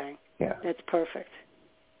 Okay? Yeah. That's perfect.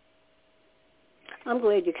 I'm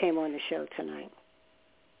glad you came on the show tonight.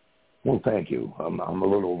 Well, thank you. I'm a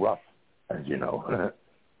little rough, as you know.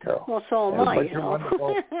 Carol. Well, so am I. But you're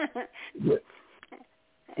wonderful.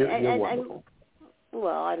 You're wonderful.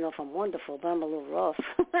 Well, I don't know if I'm wonderful, but I'm a little rough.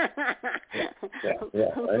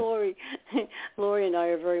 Right. Lori and I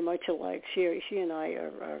are very much alike. She and I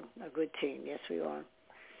are a good team. Yes, we are.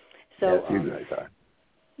 So, yes, you guys are.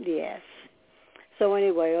 Yes. So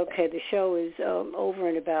anyway, okay, the show is over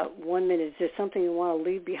in about 1 minute. Is there something you want to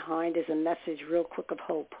leave behind as a message real quick of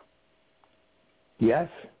hope? Yes.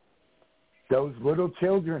 Those little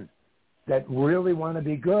children that really want to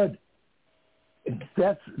be good.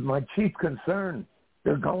 That's my chief concern.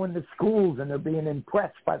 They're going to schools and they're being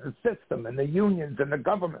impressed by the system and the unions and the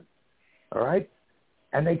government, all right?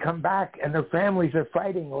 And they come back and their families are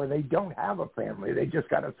fighting, or they don't have a family. They just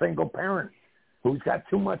got a single parent who's got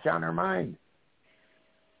too much on her mind.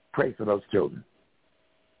 Pray for those children.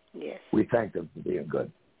 Yes. We thank them for being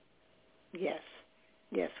good. Yes.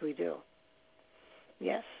 Yes, we do.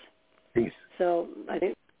 Yes. Peace. So I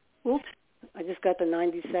think, oops, I just got the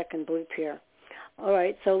 90-second bloop here. All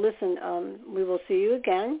right, so listen, we will see you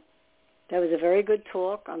again. That was a very good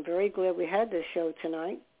talk. I'm very glad we had this show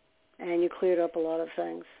tonight, and you cleared up a lot of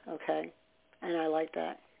things, okay? And I like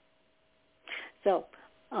that. So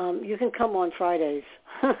you can come on Fridays.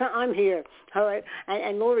 I'm here, all right?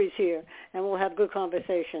 And Lori's here, and we'll have good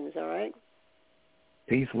conversations, all right?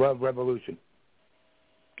 Peace, love, revolution.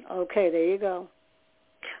 Okay, there you go.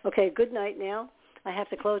 Okay, good night now. I have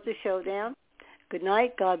to close the show down. Good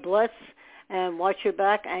night. God bless. And watch your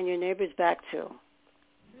back and your neighbor's back, too.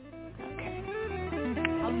 Okay.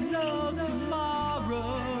 I love tomorrow,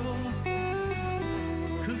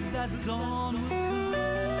 'cause that dawn will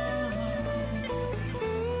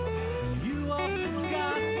come. You are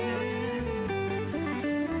forgotten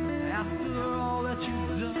after all that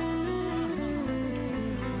you've done.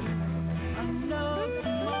 I love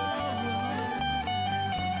tomorrow,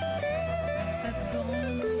 that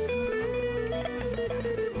dawn will come.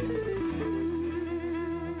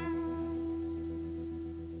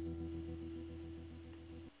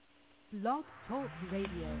 Blog Talk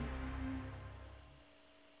Radio.